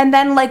you? And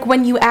then like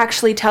when you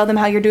actually tell them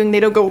how you're doing, they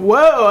don't go,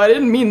 "Whoa, I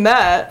didn't mean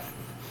that."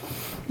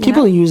 You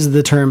People know? use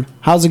the term,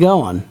 how's it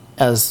going?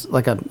 As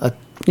like a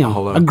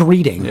Hello. a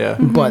greeting. Yeah.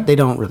 But they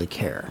don't really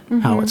care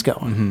how it's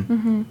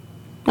going.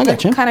 I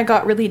got you. Kind of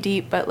got really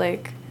deep, but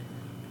like,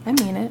 I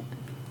mean it.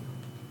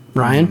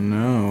 Ryan,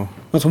 No.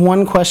 what's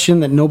one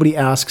question that nobody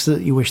asks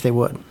that you wish they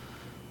would?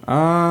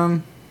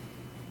 Would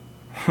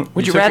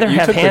you took- rather you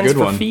have took the hands good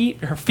for one.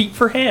 feet or feet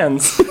for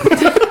hands?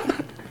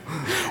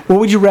 What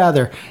would you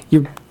rather?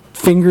 Your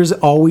fingers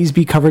always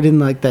be covered in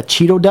like that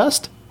Cheeto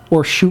dust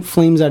or shoot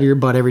flames out of your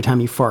butt every time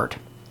you fart?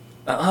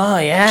 Oh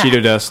yeah.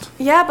 Cheeto dust.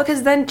 Yeah,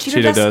 because then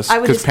Cheeto, Cheeto dust. I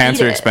would Because just pants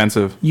eat are it.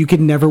 expensive. You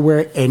could never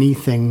wear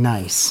anything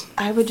nice.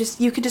 I would just,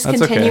 you could just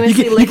That's okay.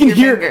 continuously You lick can your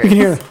hear. fingers. You can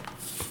hear.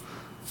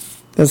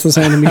 That's the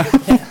sound of me.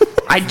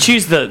 I'd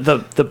choose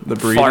the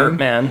breathing? fart,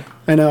 man.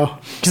 I know.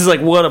 Because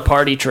like, what a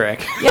party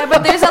trick. Yeah,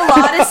 but there's a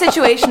lot of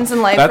situations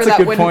in life That's where a that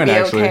good wouldn't point, be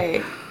actually.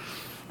 okay.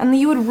 And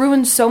you would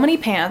ruin so many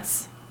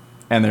pants.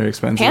 And they're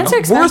expensive. Pants are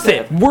Worth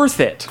expensive. it. Worth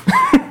it.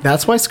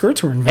 That's why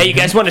skirts were invented. Hey, you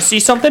guys want to see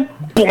something?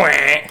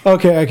 Bwah.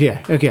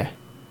 Okay.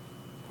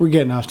 We're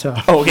getting off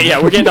topic. Oh, okay,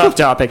 yeah, we're getting off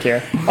topic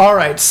here. All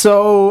right.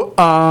 So,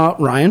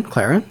 Ryan,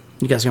 Clara,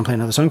 you guys are gonna play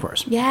another song for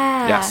us.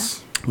 Yeah.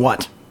 Yes.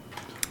 What?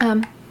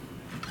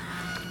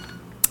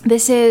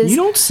 This is. You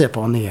don't sip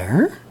on the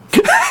air.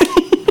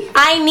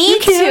 I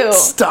need Can't to.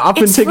 stop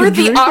it's and take for a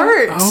the drink.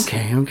 art.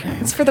 Okay.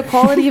 It's for the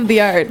quality of the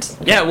art.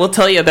 Yeah, we'll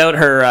tell you about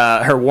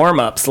her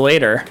warm-ups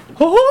later.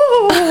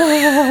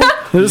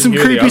 There's some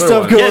hear the creepy other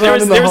stuff one. going Yeah,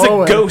 on in the there was a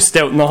hallway. ghost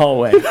out in the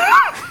hallway.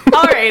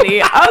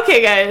 Alrighty.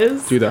 Okay,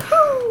 guys. Do that.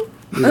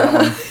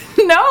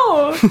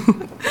 No.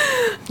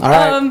 All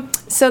right.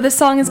 So this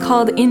song is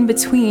called In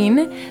Between.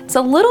 It's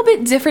a little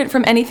bit different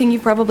from anything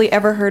you've probably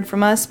ever heard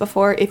from us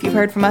before, if you've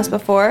heard from us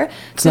before.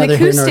 It's an neither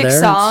here nor acoustic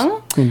there.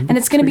 song, and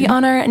it's going to be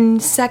on our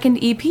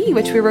second EP,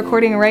 which we're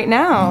recording right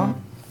now.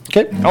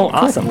 Okay. Oh,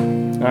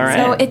 awesome. All right.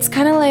 So it's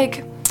kind of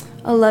like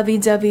a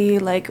lovey-dovey,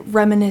 like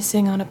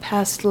reminiscing on a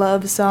past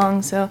love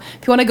song. So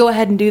if you want to go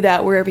ahead and do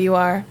that wherever you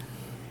are,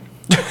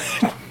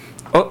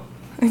 oh,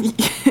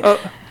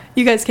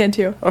 you guys can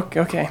too. okay.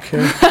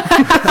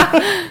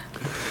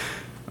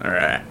 All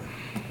right.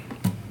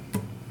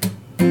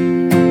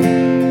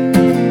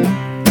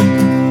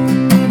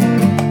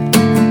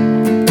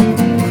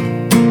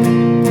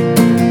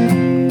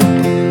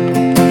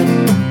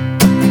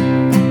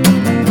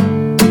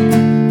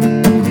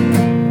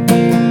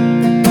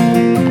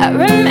 I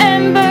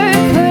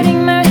remember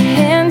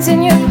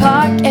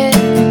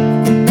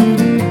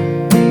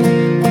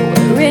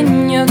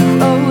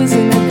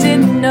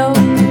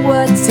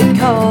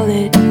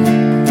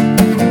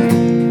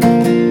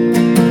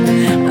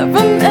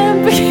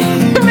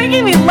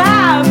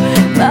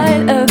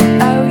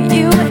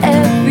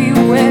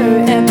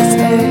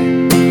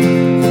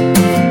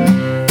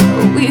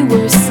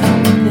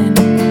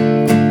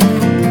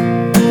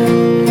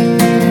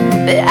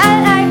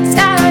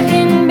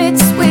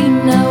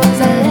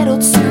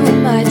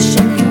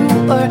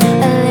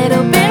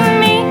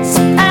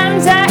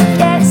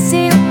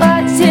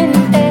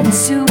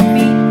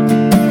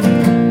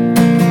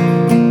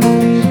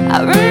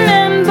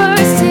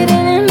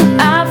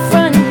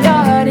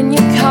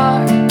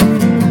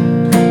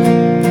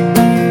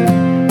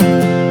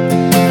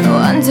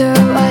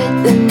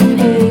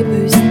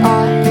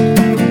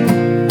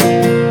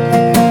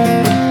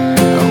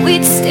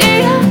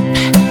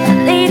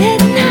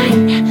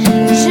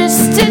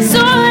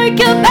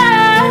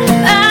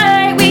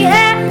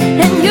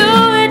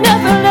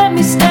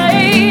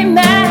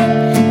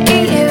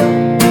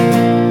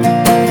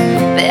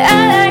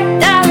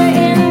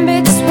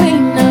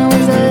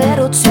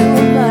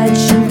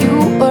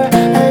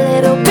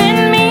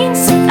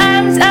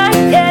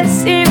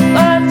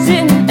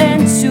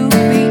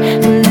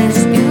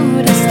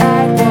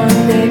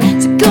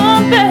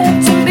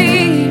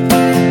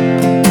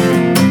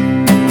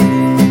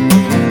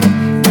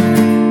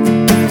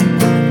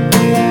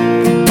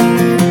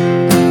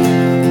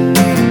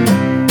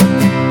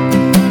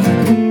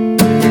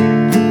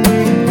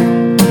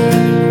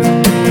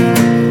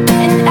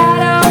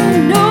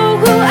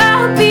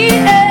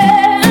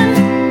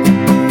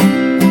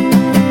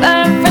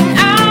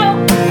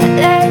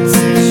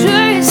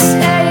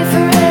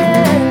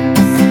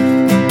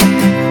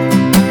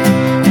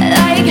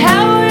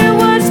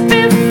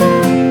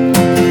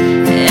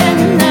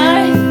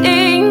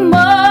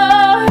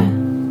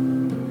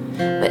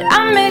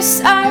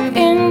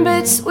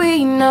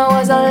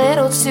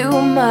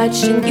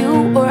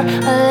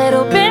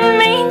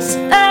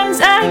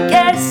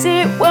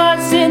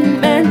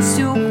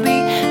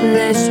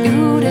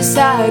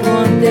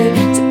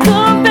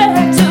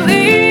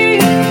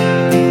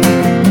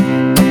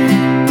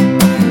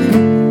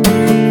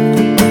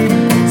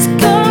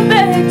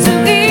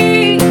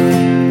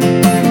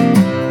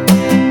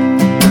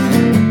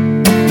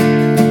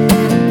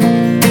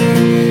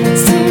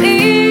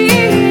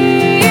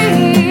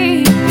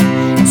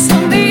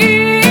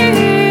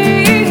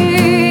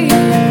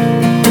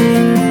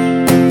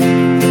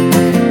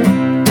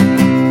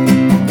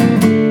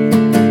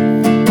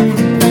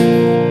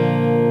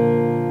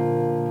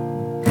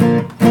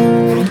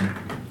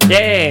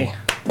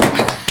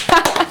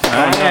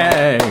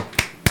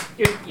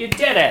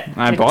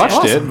I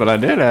botched it, but I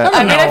did it.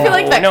 I mean, I feel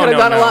like that No, could have no,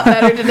 gone a no. lot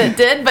better than it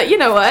did, but you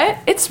know what?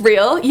 It's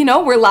real. You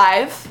know, we're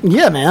live.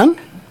 Yeah, man.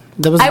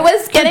 That was. I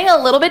was getting a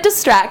little bit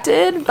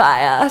distracted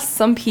by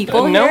some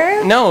people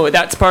here. No,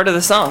 that's part of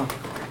the song.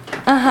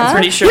 I'm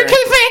pretty sure.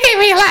 making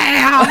me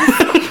laugh.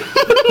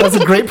 That's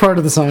a great part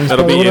of the song. It's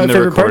That'll probably be one of in my the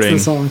favorite parts of the recording.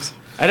 songs.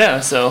 I know.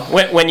 So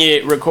when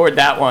you record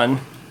that one,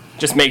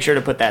 just make sure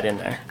to put that in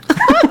there.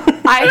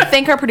 I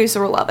think our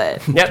producer will love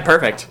it. Yep,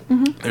 perfect.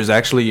 There's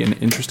actually an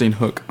interesting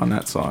hook on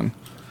that song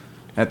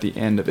at the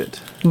end of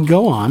it.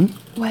 Go on.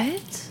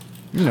 What?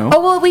 You know.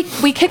 Oh, well, we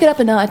kick it up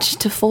a notch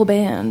to full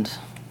band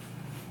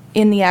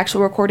in the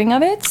actual recording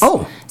of it.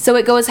 Oh. So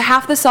it goes,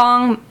 half the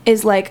song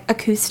is like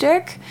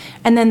acoustic,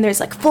 and then there's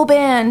like full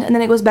band, and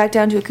then it goes back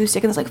down to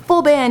acoustic, and it's like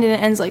full band, and it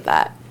ends like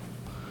that.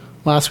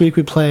 Last week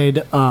we played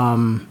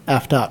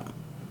Effed Up,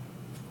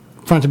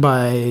 fronted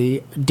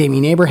by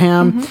Damien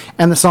Abraham,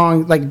 and the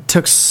song like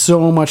took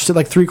so much to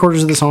like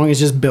 3/4 of the song is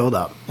just build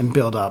up and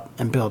build up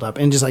and build up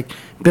and just like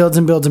builds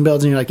and builds and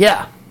builds, and you're like,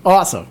 yeah,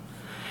 awesome.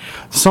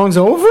 The song's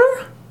over?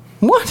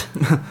 What?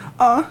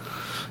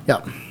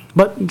 Yeah.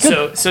 But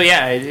good. So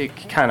yeah, it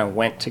kind of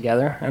went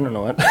together. I don't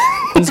know what.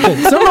 It's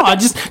good. So no, I'm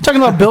just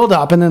talking about build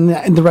up and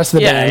then the rest of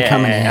the band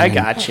coming in. I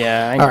gotcha.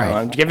 I know. right.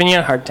 I'm giving you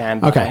a hard time.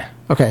 but- Okay.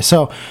 Okay.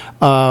 So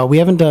we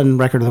haven't done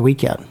record of the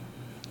week yet.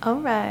 All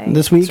right.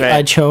 This week That's right.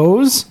 I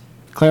chose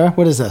Clara.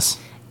 What is this?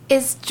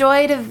 Is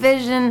Joy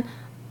Division...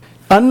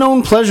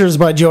 Unknown Pleasures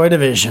by Joy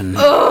Division.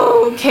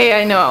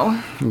 Okay, I know.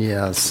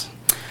 Yes.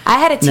 I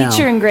had a Now-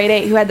 teacher in grade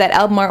 8 who had that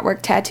album artwork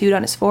tattooed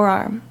on his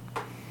forearm.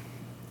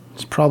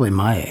 It's probably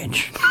my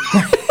age.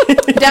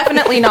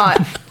 Definitely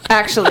not,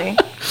 actually.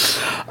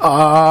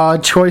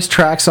 Choice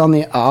tracks on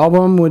the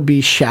album would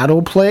be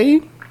Shadow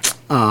Play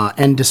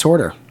and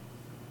Disorder.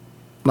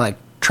 Like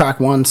track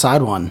 1,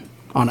 side 1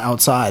 on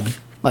Outside.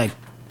 Like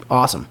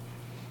awesome.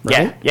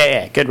 Right?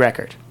 Yeah. Good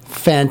record.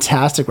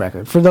 Fantastic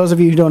record. For those of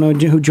you who don't know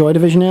who Joy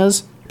Division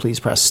is, please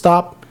press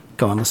stop,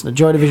 go and listen to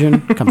Joy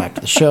Division, come back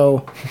to the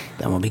show,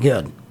 then we'll be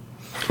good.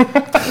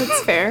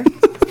 That's fair.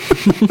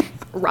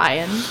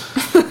 Ryan.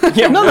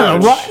 Yeah, No,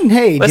 Ryan,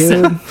 hey,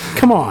 Listen. dude,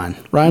 come on.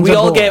 Ryan's We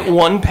our all boy. get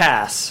one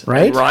pass,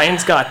 Right? and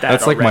Ryan's got that.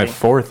 That's like my already.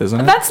 4th, isn't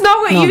it? That's not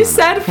what No, you no,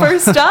 said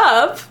first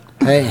up.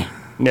 Hey,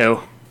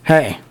 No.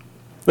 hey.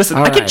 Listen,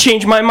 All I could right.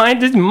 change my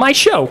mind. It's my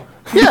show.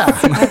 Yeah,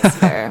 That's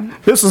fair.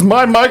 this is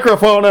my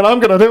microphone, and I'm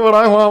gonna do what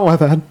I want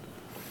with it.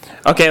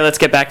 Okay, let's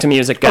get back to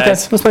music, Okay,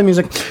 guys. let's play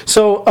music.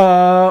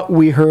 So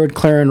we heard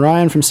Claire and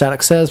Ryan from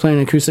Static Says playing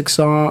an acoustic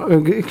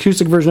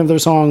version of their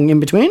song "In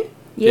Between."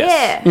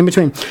 Yeah. In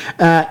Between.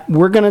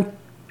 We're gonna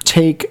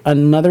take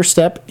another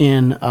step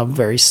in a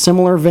very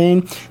similar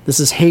vein. This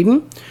is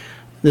Hayden.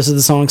 This is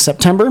the song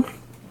 "September,"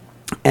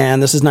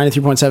 and this is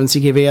 93.7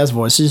 CKVS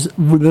Voices.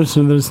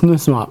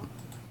 This up.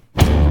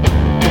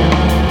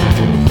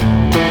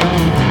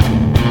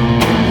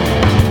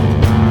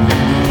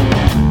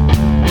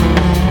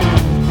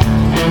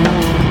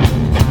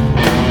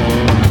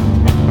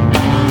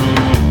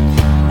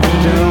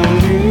 Don't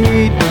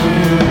need to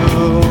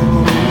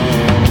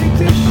take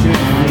this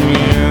shit from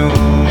you.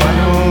 I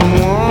don't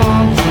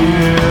want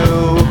you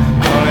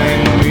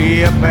calling me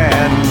a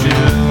bad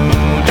Jew.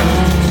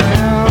 Just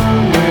tell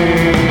me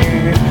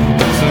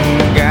that some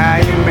guy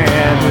you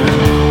met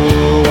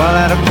who, while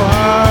at a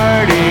party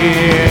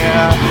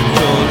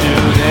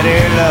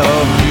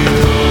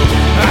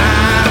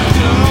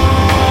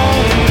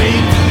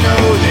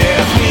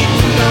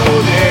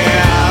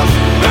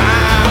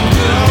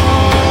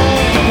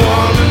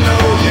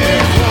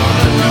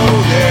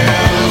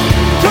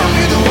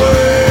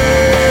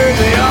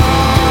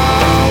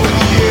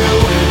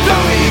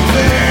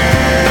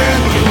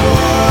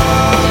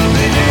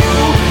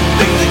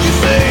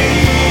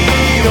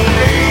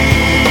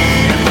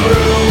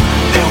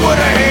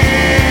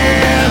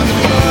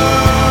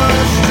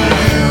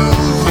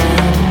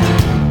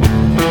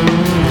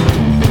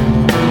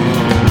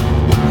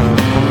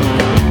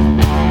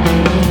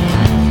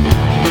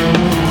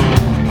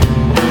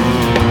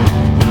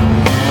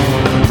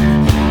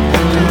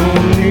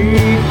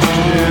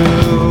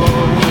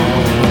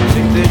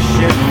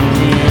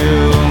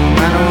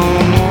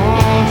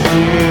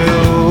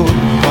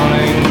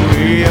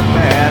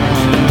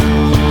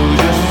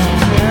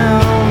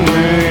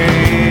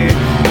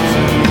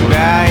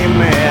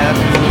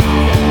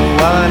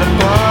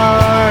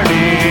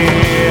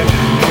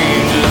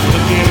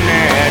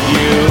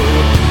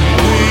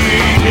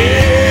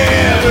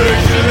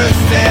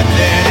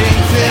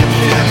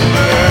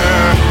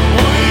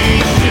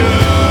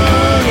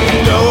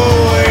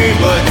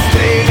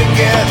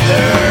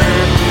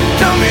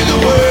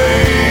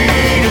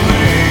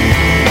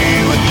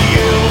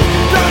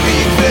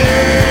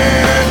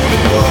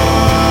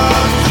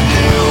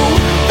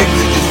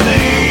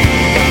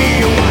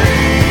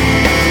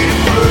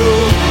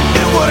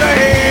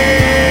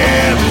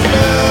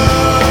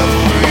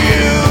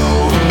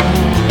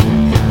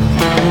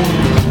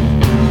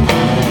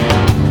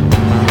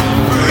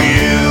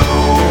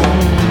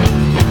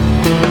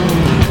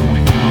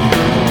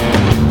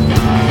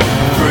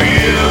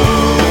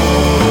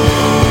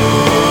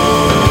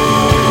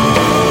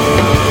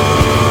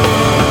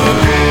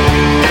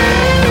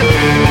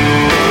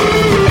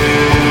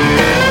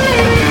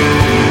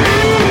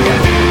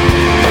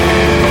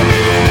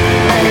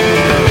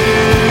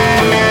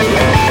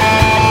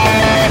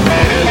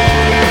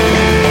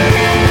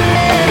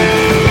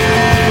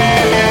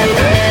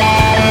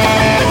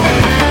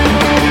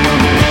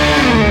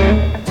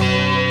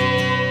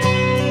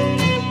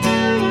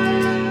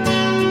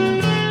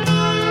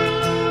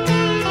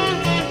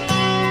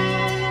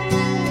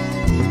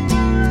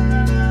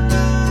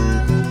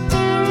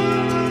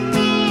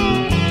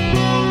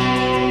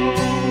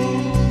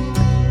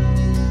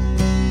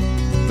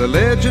The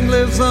legend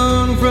lives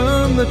on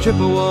from the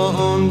Chippewa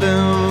on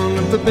down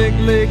of the big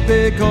lake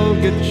they call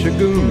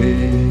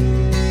Gitchagumi.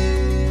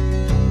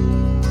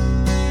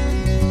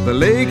 The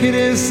lake, it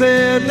is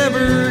said,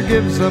 never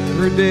gives up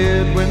her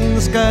dead when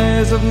the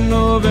skies of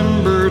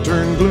November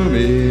turn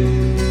gloomy.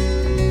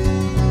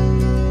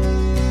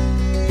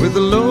 With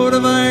a load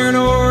of iron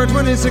ore,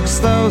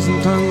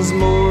 26,000 tons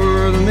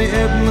more than the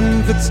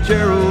Edmund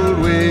Fitzgerald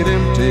weighed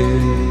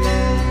empty.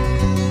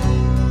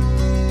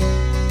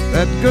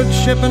 That good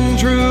ship and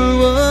true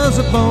was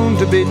a bone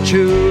to be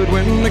chewed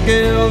when the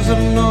gales of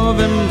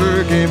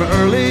November came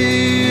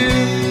early.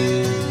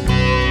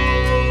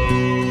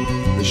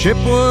 The ship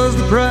was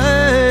the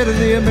pride of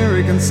the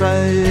American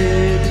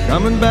side,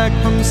 coming back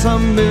from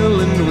some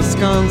mill in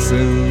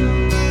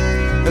Wisconsin.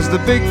 As the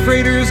big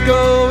freighters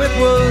go, it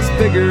was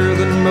bigger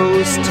than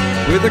most,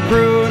 with a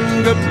crew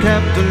and good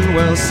captain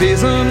well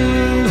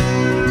seasoned,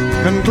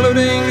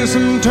 concluding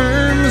some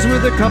terms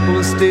with a couple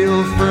of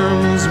steel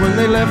firms when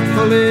they left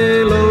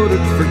fully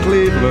loaded for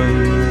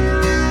Cleveland.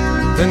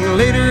 Then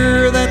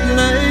later that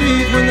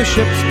night when the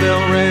ship's bell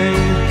rang,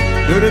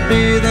 could it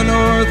be the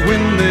north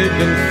wind they'd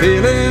been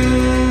feeling?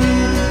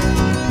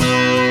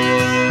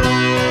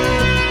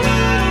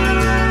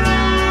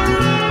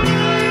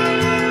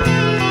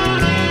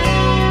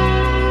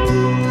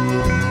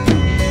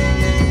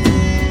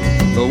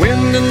 The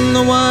wind in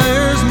the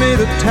wires made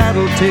a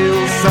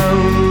tattletale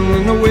sound,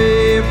 and a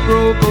wave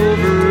broke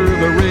over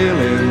the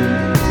railing.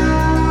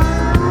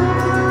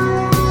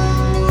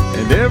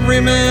 And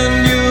every man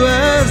knew,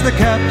 as the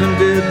captain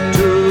did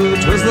too,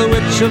 'twas the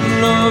witch of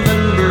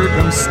November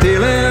come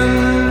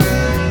stealing.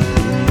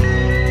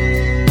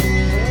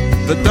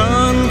 The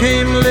dawn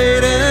came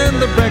late and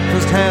the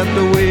breakfast had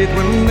to wait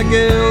when the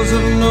gales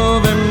of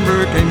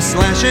November came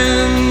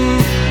slashing.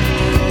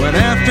 When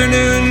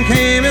afternoon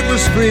came, it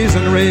was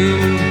freezing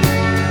rain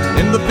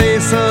in the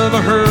face of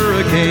a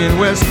hurricane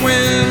west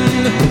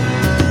wind.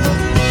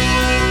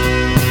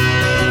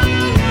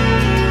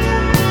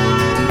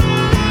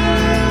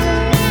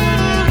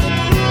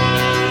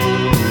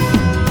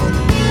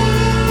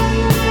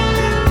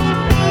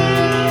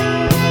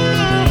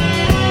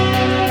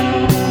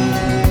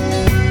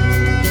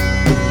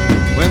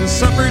 When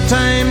supper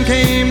time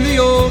came, the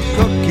old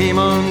cook came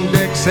on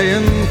deck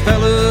saying,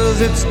 "Fellas,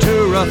 it's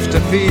too rough to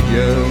feed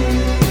you."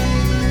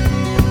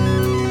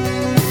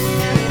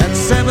 At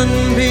 7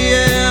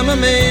 p.m. a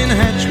main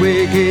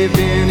hatchway caved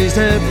in. He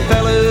said,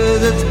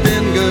 "Fellas, it's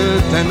been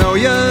good to know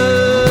ya."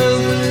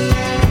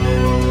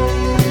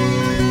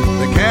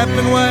 The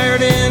captain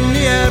wired in,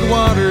 he had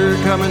water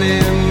coming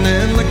in,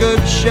 and the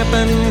good ship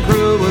and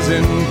crew was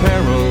in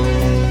peril.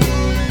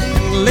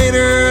 And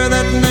later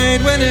that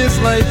night, when his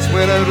lights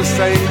went out of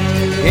sight,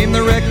 came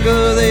the wreck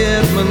of the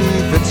Edmund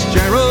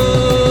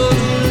Fitzgerald.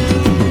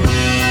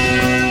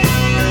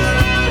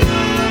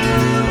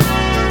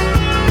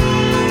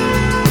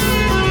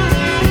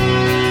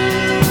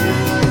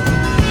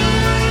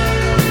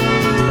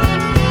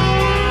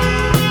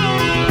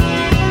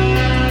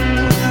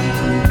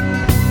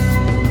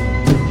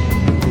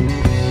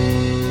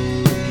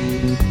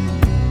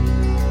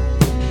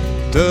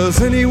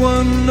 Does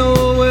anyone know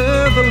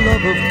where the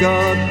love of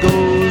God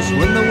goes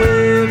when the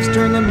waves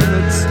turn the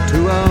minutes to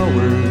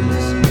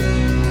hours?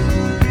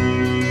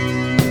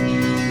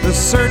 The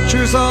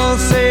searchers all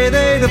say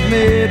they'd have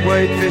made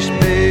Whitefish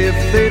Bay if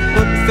they'd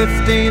put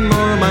 15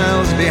 more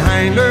miles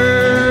behind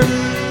her.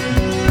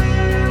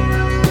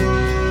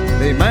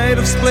 They might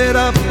have split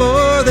up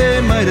or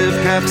they might have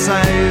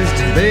capsized.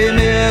 They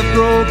may have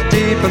broke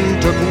deep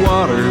and took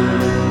water.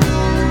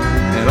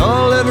 And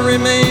all that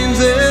remains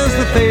is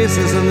the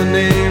faces and the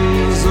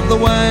names of the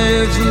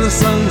wives and the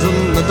sons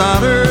and the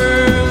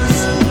daughters.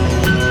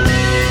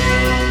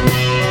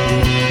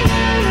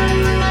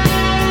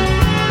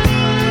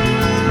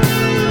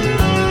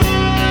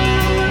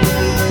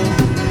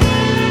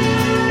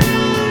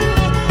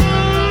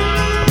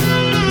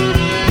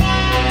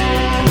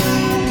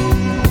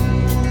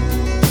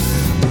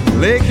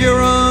 Lake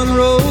Huron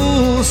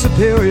rolls,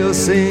 Superior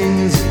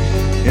sings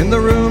in the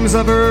rooms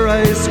of her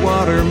ice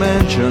water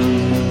mansion.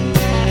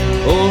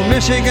 Old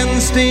Michigan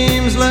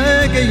steams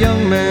like a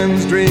young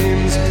man's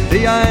dreams.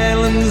 The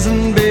islands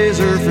and bays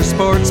are for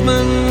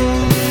sportsmen.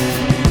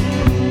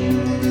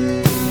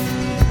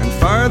 And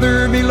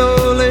farther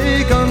below,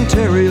 Lake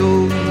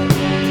Ontario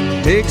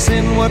takes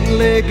in what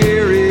Lake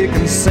Erie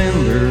can send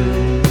her.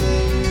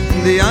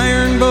 The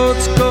iron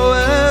boats go,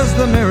 as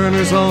the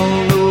mariners all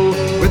know,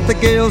 with the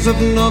gales of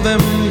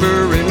November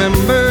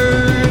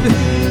remembered.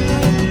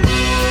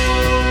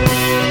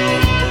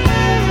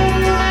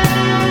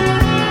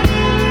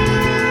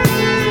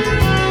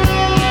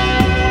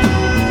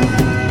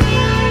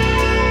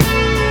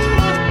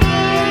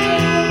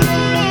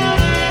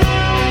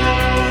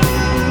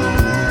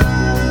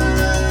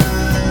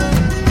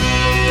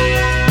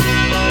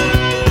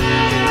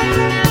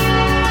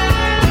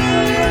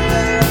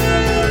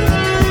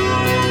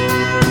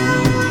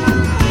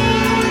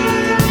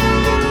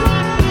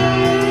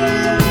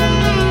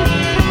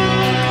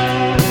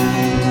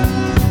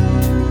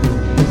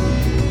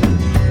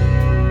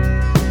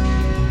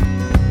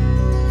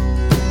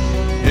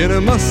 In a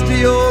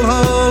musty old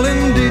hall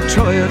in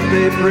Detroit,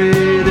 they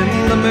prayed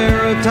in the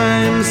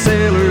Maritime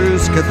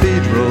Sailors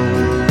Cathedral.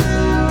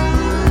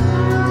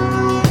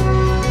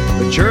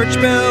 The church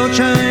bell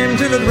chimed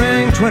till it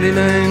rang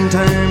 29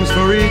 times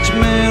for each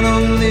man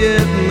on the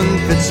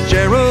Edmund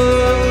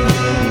Fitzgerald.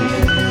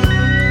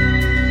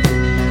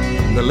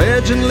 The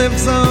legend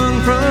lives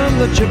on from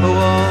the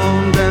Chippewa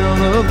on down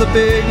of the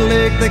big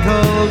lake they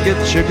call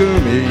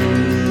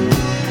Gitchagumi.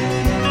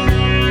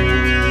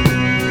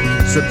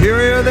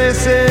 Superior, they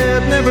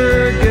said,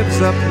 never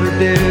gives up her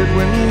dead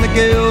when the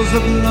gales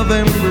of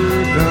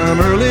November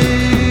come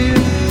early.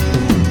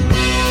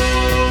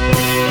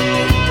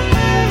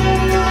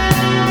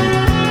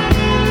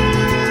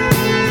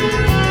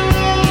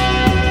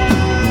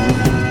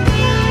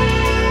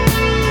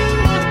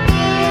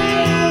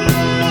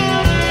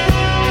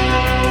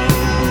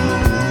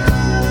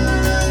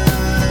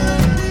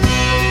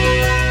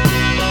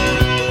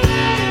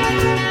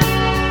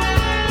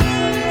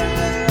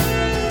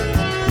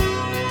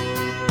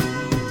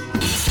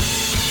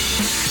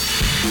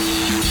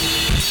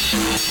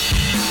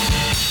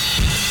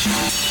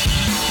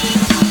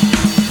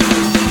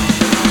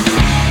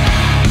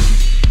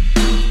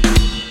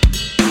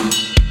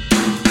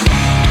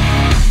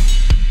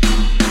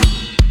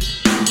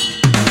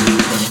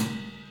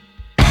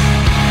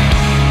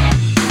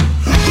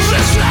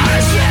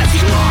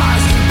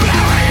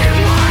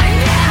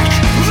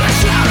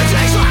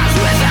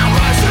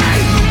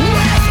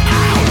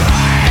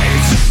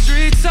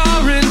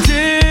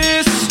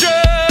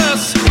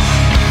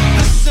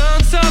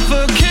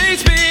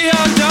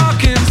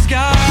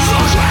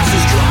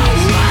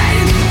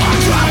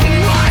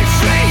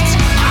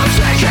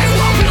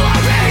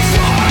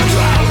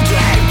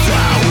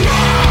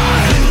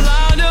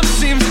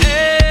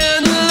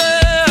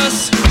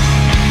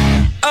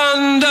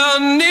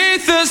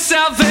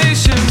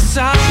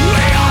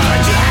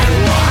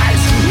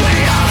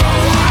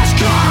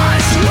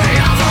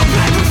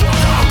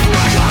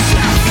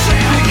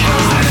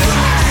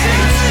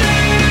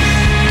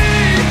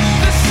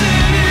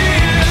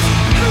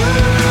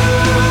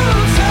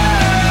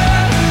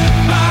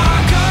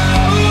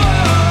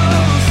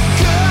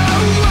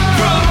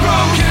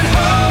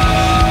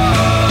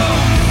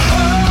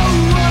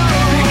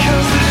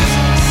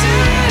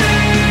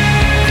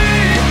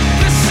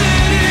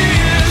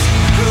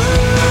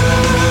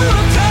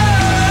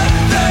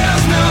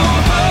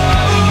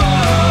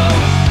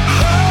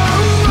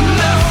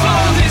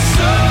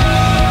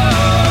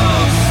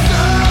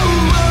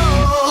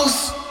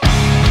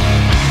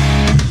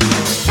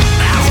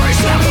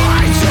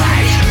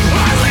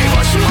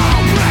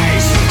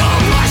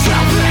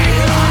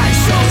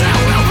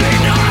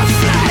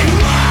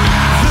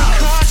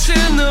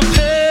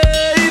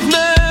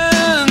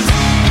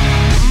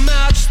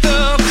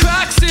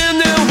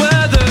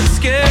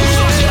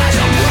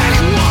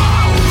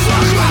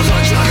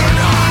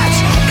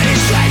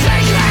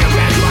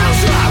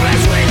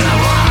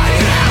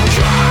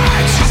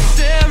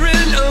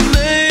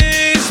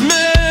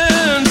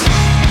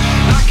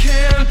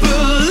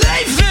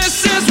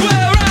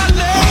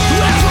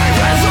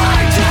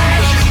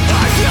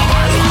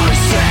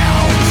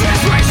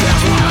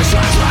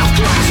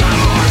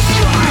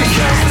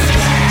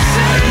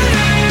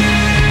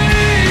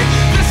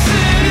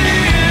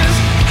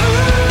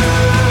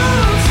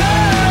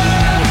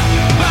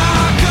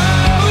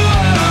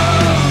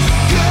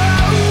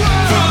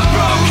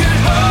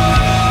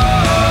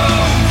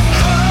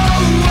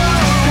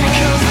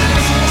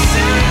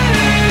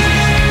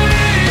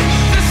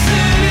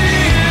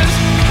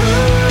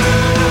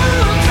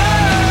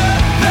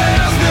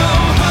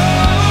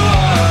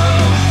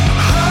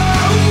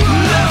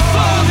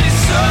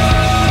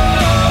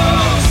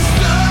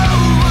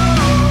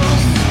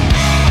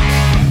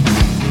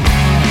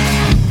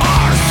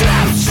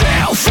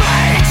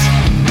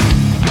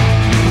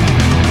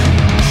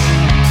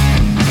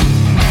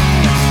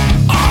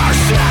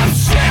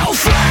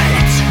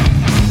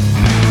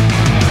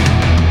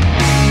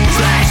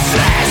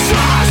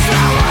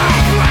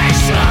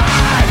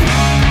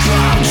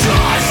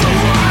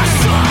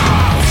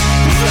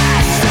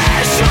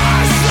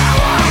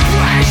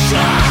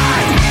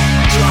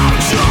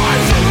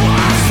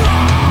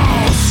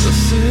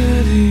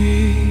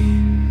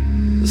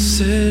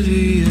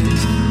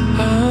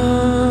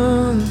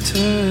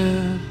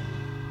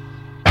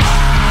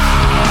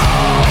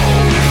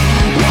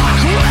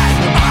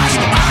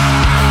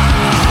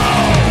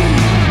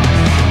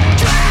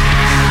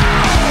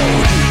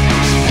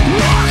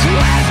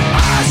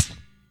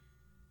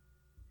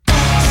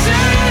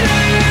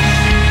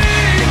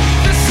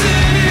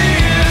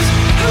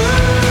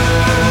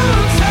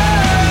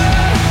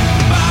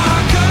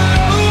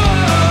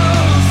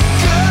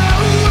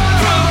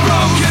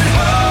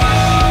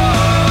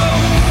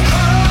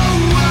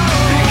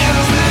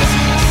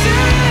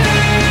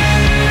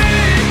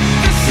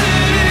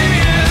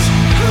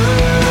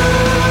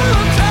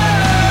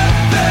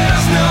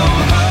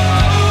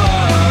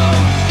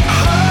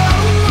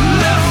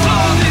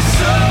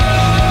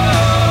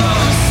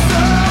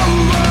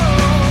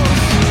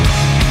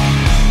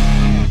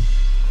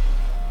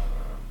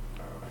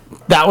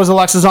 That was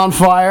Alexis on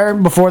Fire.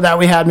 Before that,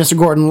 we had Mr.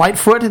 Gordon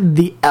Lightfoot,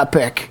 the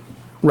epic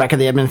record,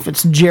 the Edmund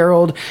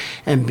Fitzgerald.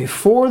 And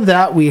before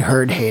that, we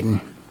heard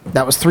Hayden.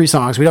 That was 3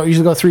 songs. We don't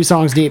usually go 3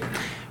 songs deep.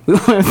 We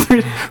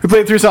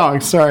played 3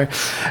 songs, sorry.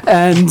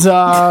 And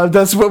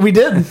that's what we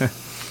did.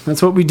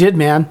 That's what we did,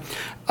 man.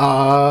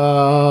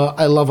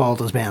 I love all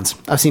those bands.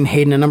 I've seen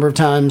Hayden a number of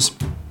times.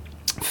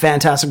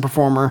 Fantastic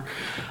performer.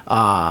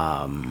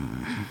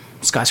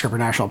 Skyscraper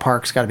National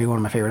Park's got to be one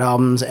of my favorite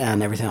albums,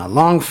 and Everything I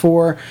Long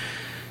For.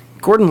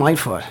 Gordon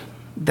Lightfoot.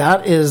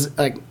 That is,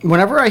 like,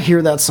 whenever I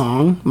hear that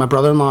song, my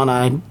brother-in-law and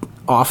I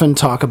often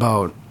talk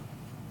about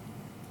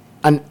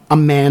a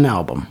man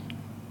album.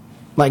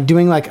 Like,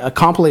 doing, like, a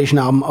compilation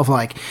album of,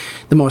 like,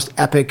 the most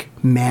epic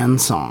man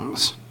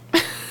songs.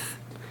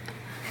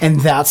 And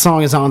that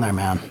song is on there,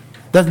 man.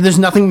 There's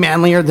nothing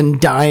manlier than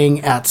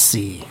Dying at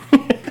Sea.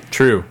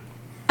 True.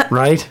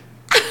 Right?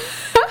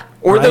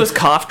 Or Right. those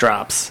cough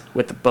drops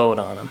with the boat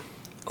on them.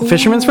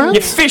 Fisherman's Friends?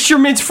 Yeah,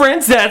 Fisherman's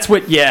Friends. That's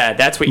what you're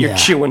Yeah.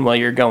 chewing while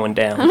you're going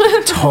down.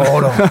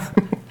 Total.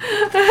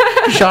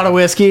 Shot of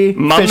whiskey,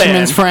 My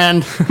Fisherman's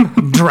Friend,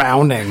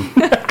 drowning.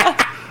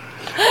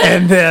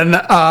 And then,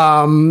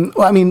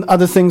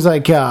 other things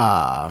like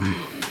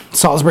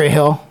Salisbury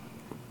Hill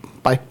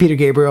by Peter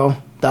Gabriel.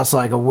 That's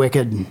like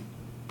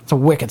it's a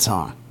wicked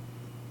song.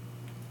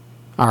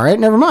 All right,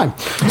 never mind.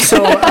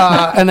 So,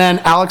 and then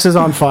Alex is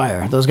on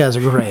Fire. Those guys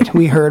are great.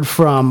 We heard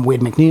from Wade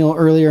McNeil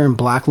earlier in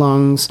Black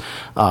Lungs.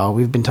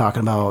 We've been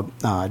talking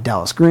about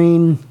Dallas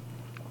Green.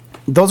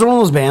 Those are one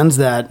of those bands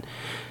that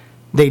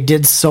they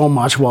did so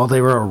much while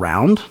they were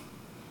around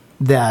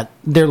that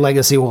their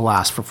legacy will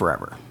last for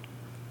forever.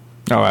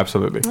 Oh,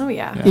 absolutely. Oh,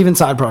 yeah. Even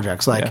side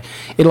projects. Like, Yeah.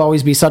 it'll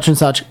always be such and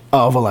such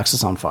of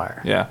Alexis on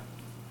Fire. Yeah.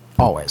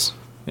 Always.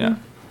 Yeah.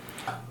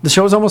 The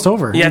show's almost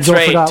over. Yeah, that's Joel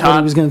right. forgot what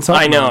he was going to talk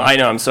I know.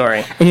 about. I'm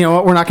sorry. And you know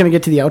what? We're not going to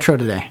get to the outro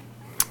today.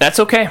 That's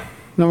okay.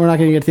 No, we're not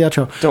going to get to the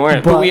outro. Don't worry.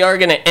 But we are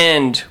going to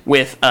end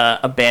with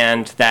a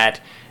band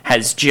that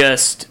has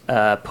just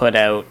put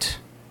out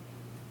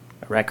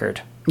a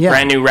record. Yeah.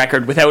 Brand new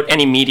record without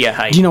any media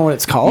hype. Do you know what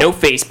it's called? No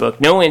Facebook,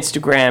 no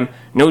Instagram,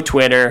 no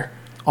Twitter,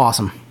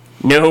 Awesome.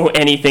 no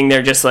anything.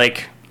 They're just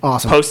like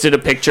Awesome. posted a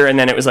picture and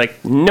then it was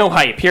like, no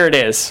hype. Here it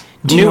is.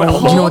 Do you know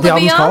what the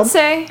album's called?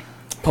 Beyonce.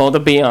 Pull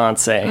the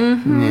Beyonce.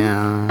 Mm-hmm.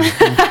 Yeah.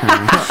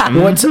 Okay.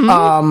 What's do you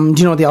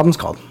know what the album's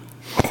called?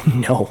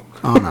 No.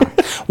 Oh no.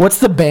 What's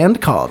the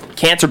band called?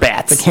 Cancer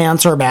Bats.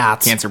 Cancer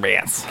Bats. Cancer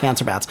Bats.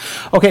 Cancer Bats.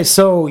 Okay,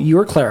 so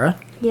you're Clara.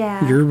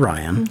 Yeah. You're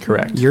Ryan.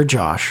 Correct. You're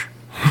Josh.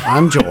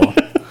 I'm Joel.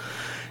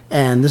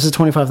 And this is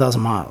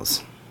 25,000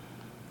 Miles.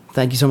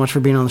 Thank you so much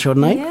for being on the show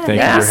tonight. Yeah, Thank you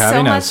thanks for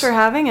having so us. much for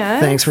having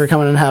us. Thanks for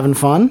coming and having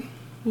fun.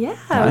 Yeah,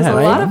 it was a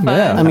right. lot of fun.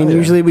 Yeah. I mean, Yeah.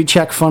 usually we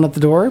check fun at the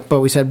door, but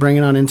we said bring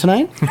it on in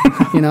tonight.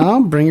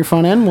 Bring your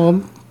fun in.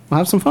 We'll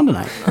have some fun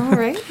tonight. All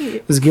right.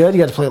 It was good. You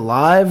got to play it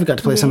live. You got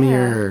to play some of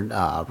your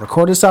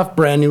recorded stuff,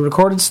 brand new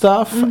recorded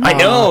stuff. I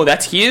know.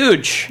 That's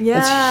huge.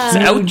 Yeah. It's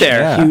out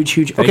there. Yeah. Huge.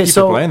 Thank Okay, you for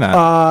so playing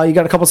that. you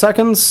got a couple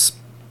seconds.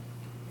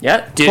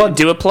 Yeah. Plug.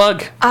 Do a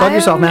plug. Plug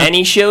yourself, man.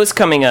 Any shows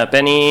coming up?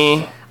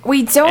 Any...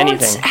 We don't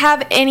Anything.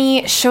 have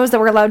any shows that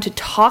we're allowed to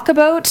talk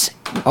about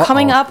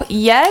coming up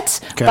yet,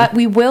 Okay. but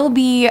we will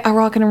be a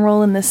rockin' and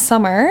rollin' this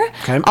summer,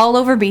 Okay. all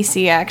over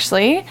BC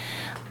actually.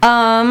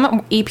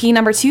 EP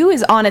number 2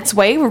 is on its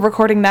way. We're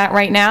recording that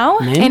right now.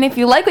 Name? And if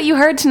you like what you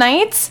heard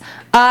tonight,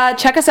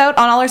 check us out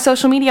on all our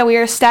social media. We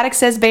are Static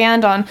Says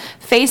Band on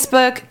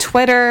Facebook,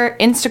 Twitter,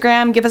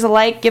 Instagram. Give us a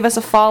like, give us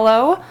a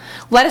follow.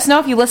 Let us know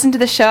if you listened to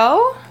the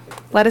show.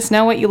 Let us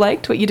know what you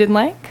liked, what you didn't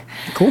like.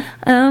 Cool.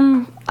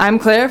 I'm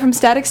Claire from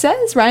Static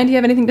Says. Ryan, do you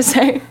have anything to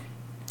say?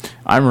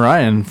 I'm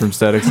Ryan from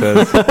Static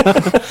Says.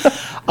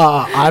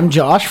 I'm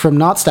Josh from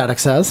Not Static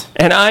Says.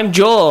 And I'm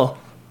Joel.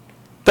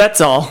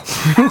 That's all.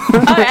 All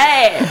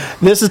right.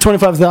 This is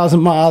 25,000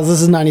 Miles.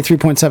 This is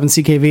 93.7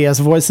 CKV as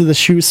voice of the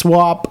Shoe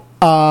Swap.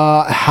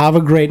 Have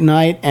a great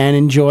night and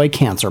enjoy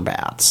Cancer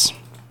Bats.